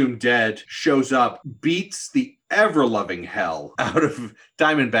 is assumed dead, shows up, beats the ever-loving hell out of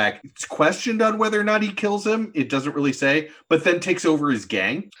Diamondback. It's questioned on whether or not he kills him. It doesn't really say, but then takes over his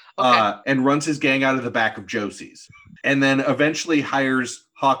gang, and runs his gang out of the back of Josie's. And then eventually hires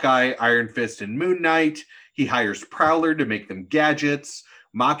Hawkeye, Iron Fist, and Moon Knight. He hires Prowler to make them gadgets.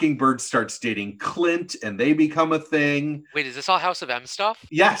 Mockingbird starts dating Clint, and they become a thing. Wait, is this all House of M stuff?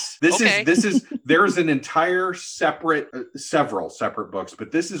 Yes, this is. There's an entire several separate books,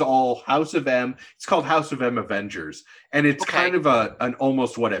 but this is all House of M. It's called House of M Avengers, and it's kind of an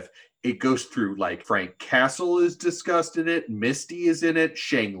almost what if. It goes through, like, Frank Castle is discussed in it, Misty is in it,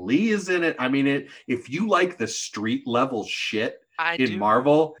 Shang Li is in it. I mean, if you like the street level shit in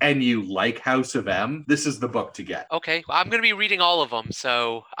Marvel and you like House of M, this is the book to get. Okay, well, I'm going to be reading all of them.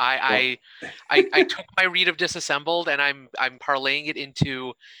 So I took my read of Disassembled, and I'm parlaying it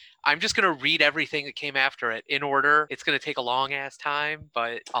into. I'm just going to read everything that came after it in order. It's going to take a long ass time,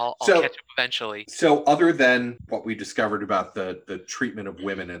 but I'll catch up eventually. So other than what we discovered about the treatment of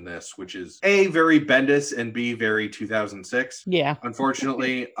women in this, which is A, very Bendis, and B, very 2006. Yeah.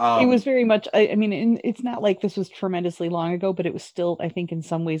 Unfortunately. It was very much, I mean, it's not like this was tremendously long ago, but it was still, I think, in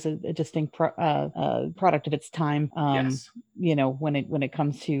some ways a distinct product of its time. Yes. You know, when it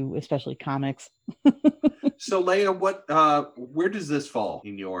comes to especially comics. So Leia, where does this fall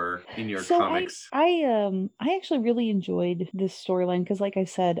in your comics? I actually really enjoyed this storyline because, like I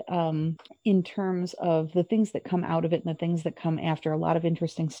said, in terms of the things that come out of it and the things that come after, a lot of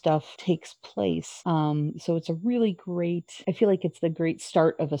interesting stuff takes place. So it's a really great. I feel like it's the great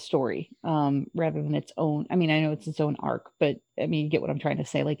start of a story, rather than its own. I mean, I know it's its own arc, but I mean, you get what I'm trying to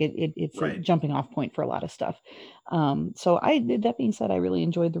say. Like it's right. A jumping off point for a lot of stuff. So that being said, I really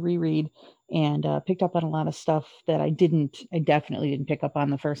enjoyed the reread and picked up on a lot of stuff that I definitely didn't pick up on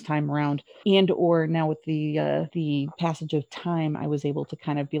the first time around. And or now with the passage of time, I was able to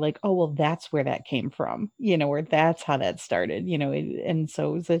kind of be like, oh, well, that's where that came from, you know, or that's how that started, you know, and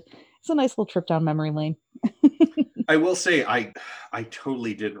so it's a nice little trip down memory lane. I will say I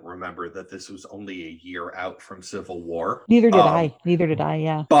totally didn't remember that this was only a year out from Civil War. Neither did I,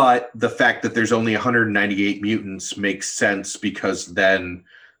 yeah. But the fact that there's only 198 mutants makes sense, because then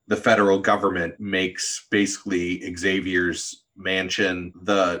the federal government makes basically Xavier's mansion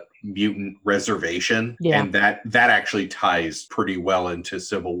the mutant reservation. Yeah. And that actually ties pretty well into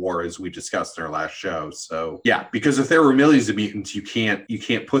Civil War, as we discussed in our last show. So yeah, because if there were millions of mutants, you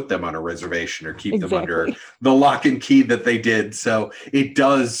can't put them on a reservation or keep them under the lock and key that they did. So it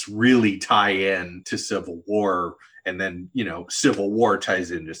does really tie in to Civil War. And then, you know, Civil War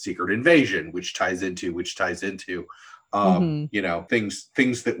ties into Secret Invasion, which ties into you know, things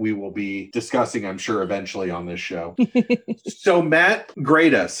that we will be discussing, I'm sure, eventually on this show. So Matt,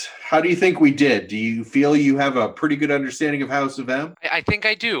 grade us. How do you think we did? Do you feel you have a pretty good understanding of House of M? I think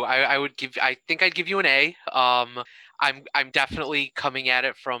I do. I think I'd give you an A. I'm definitely coming at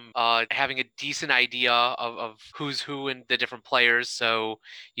it from having a decent idea of who's who and the different players. So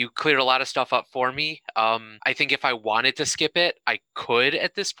you cleared a lot of stuff up for me. I think if I wanted to skip it, I could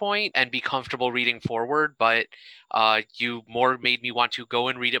at this point and be comfortable reading forward, but you more made me want to go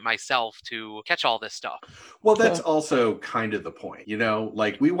and read it myself to catch all this stuff. Well, that's also kind of the point, you know,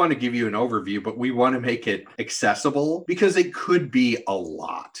 like we want to give you an overview, but we want to make it accessible because it could be a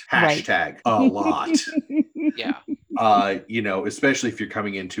lot. Right. Hashtag a lot. Yeah. You know, especially if you're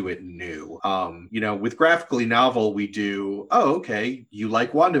coming into it new. You know, with Graphically Novel, we do, oh, okay, you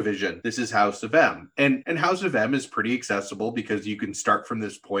like WandaVision. This is House of M. And House of M is pretty accessible because you can start from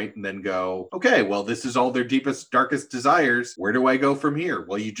this point and then go, okay, well, this is all their deepest, darkest desires. Where do I go from here?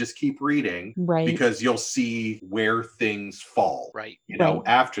 Well, you just keep reading. Right. Because you'll see where things fall. Right. You know,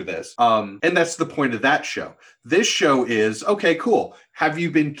 after this. And that's the point of that show. This show is, okay, cool. Have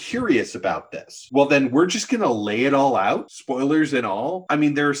you been curious about this? Well, then we're just going to lay it all out, spoilers and all. I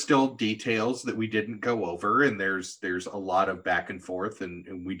mean, there are still details that we didn't go over, and there's a lot of back and forth,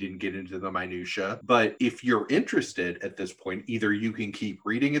 and we didn't get into the minutia. But if you're interested at this point, either you can keep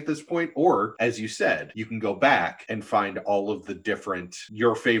reading at this point, or, as you said, you can go back and find all of the different,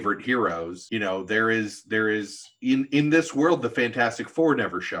 your favorite heroes. You know, there is in this world, the Fantastic Four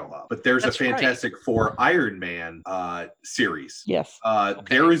never show up, but there's That's a Fantastic Four Iron Man series. Yes.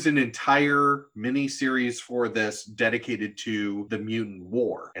 There is an entire mini-series for this dedicated to the Mutant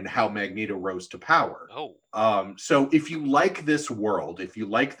War and how Magneto rose to power. Oh. So if you like this world, if you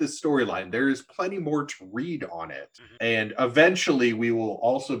like this storyline, there is plenty more to read on it. Mm-hmm. And eventually we will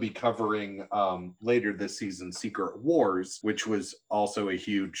also be covering later this season Secret Wars, which was also a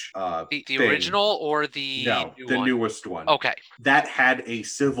huge The thing. original or the new the one? newest one. Okay. That had a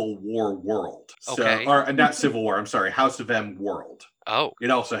Civil War world. So, Okay. or not Civil War, I'm sorry, House of M world. Oh. It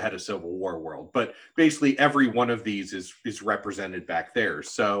also had a Civil War world, but basically every one of these is represented back there.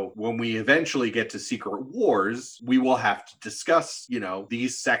 So when we eventually get to Secret Wars, we will have to discuss, you know,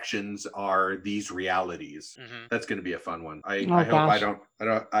 these sections are these realities. Mm-hmm. That's going to be a fun one. I Oh, hope gosh.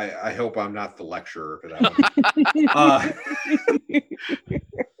 I hope I'm not the lecturer for that one.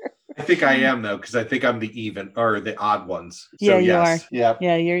 I think I am though, because I think I'm the even or the odd ones. So, Yeah, you yes. are. Yeah.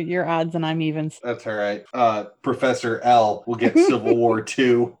 Yeah, you're odds and I'm evens. That's all right. Professor L will get Civil War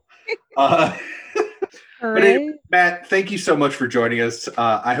 2. But anyway, Matt, thank you so much for joining us.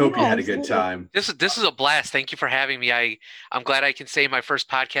 I hope you had a good time. This is a blast. Thank you for having me. I'm glad I can say my first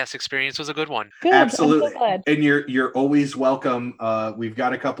podcast experience was a good one. Good. Absolutely. I'm so glad. And you're always welcome. We've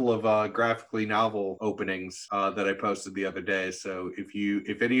got a couple of Graphically Novel openings that I posted the other day. So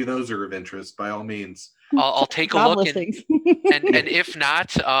if any of those are of interest, by all means. I'll take a Job look, listings. and if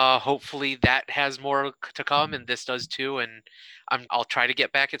not, hopefully that has more to come, and this does too. And I'll try to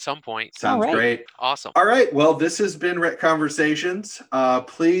get back at some point. Sounds right. great. Awesome. All right. Well, this has been Rhett Conversations.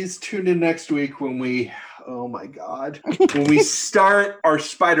 Please tune in next week when we, oh my God, when we start our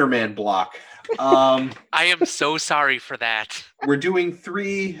Spider-Man block. I am so sorry for that. We're doing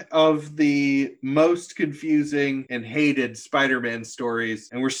 3 of the most confusing and hated Spider-Man stories,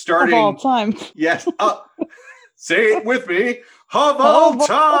 and we're starting. Of all time. Yes. Say it with me. Of all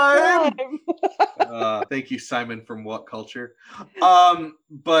time. Thank you, Simon from What Culture.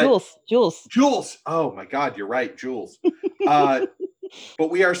 But Jules. Oh my God, you're right, Jules. But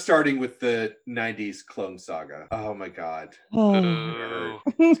we are starting with the 90s Clone Saga. Oh my God. Ooh.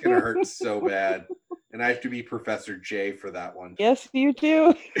 It's going to hurt so bad. And I have to be Professor J for that one. Yes, you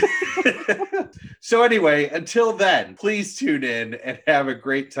do. So anyway, until then, please tune in and have a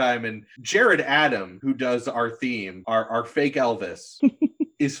great time. And Jared Adam, who does our theme, our fake Elvis,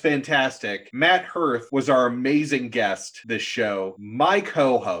 is fantastic. Matt Hirth was our amazing guest this show. My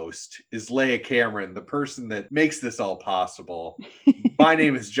co-host is Leia Cameron, the person that makes this all possible. My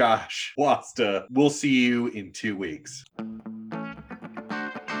name is Josh Wasta. We'll see you in 2 weeks.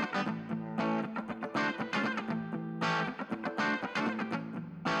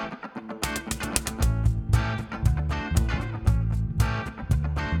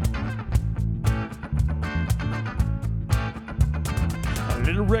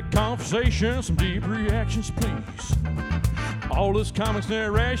 Little wreck conversation, some deep reactions, please. All this comics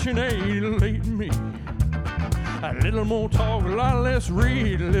narration ain't elating me. A little more talk, a lot less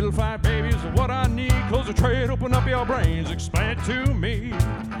read. A little fight, baby, is what I need. Close the trade, open up your brains. Explain it to me.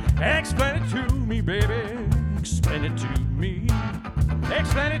 Explain it to me, baby. Explain it to me.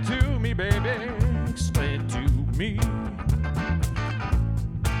 Explain it to me, baby. Explain it to me.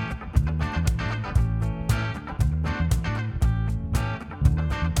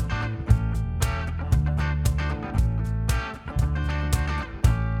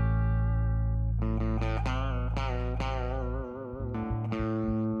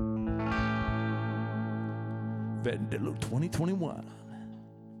 Vendillo 2021.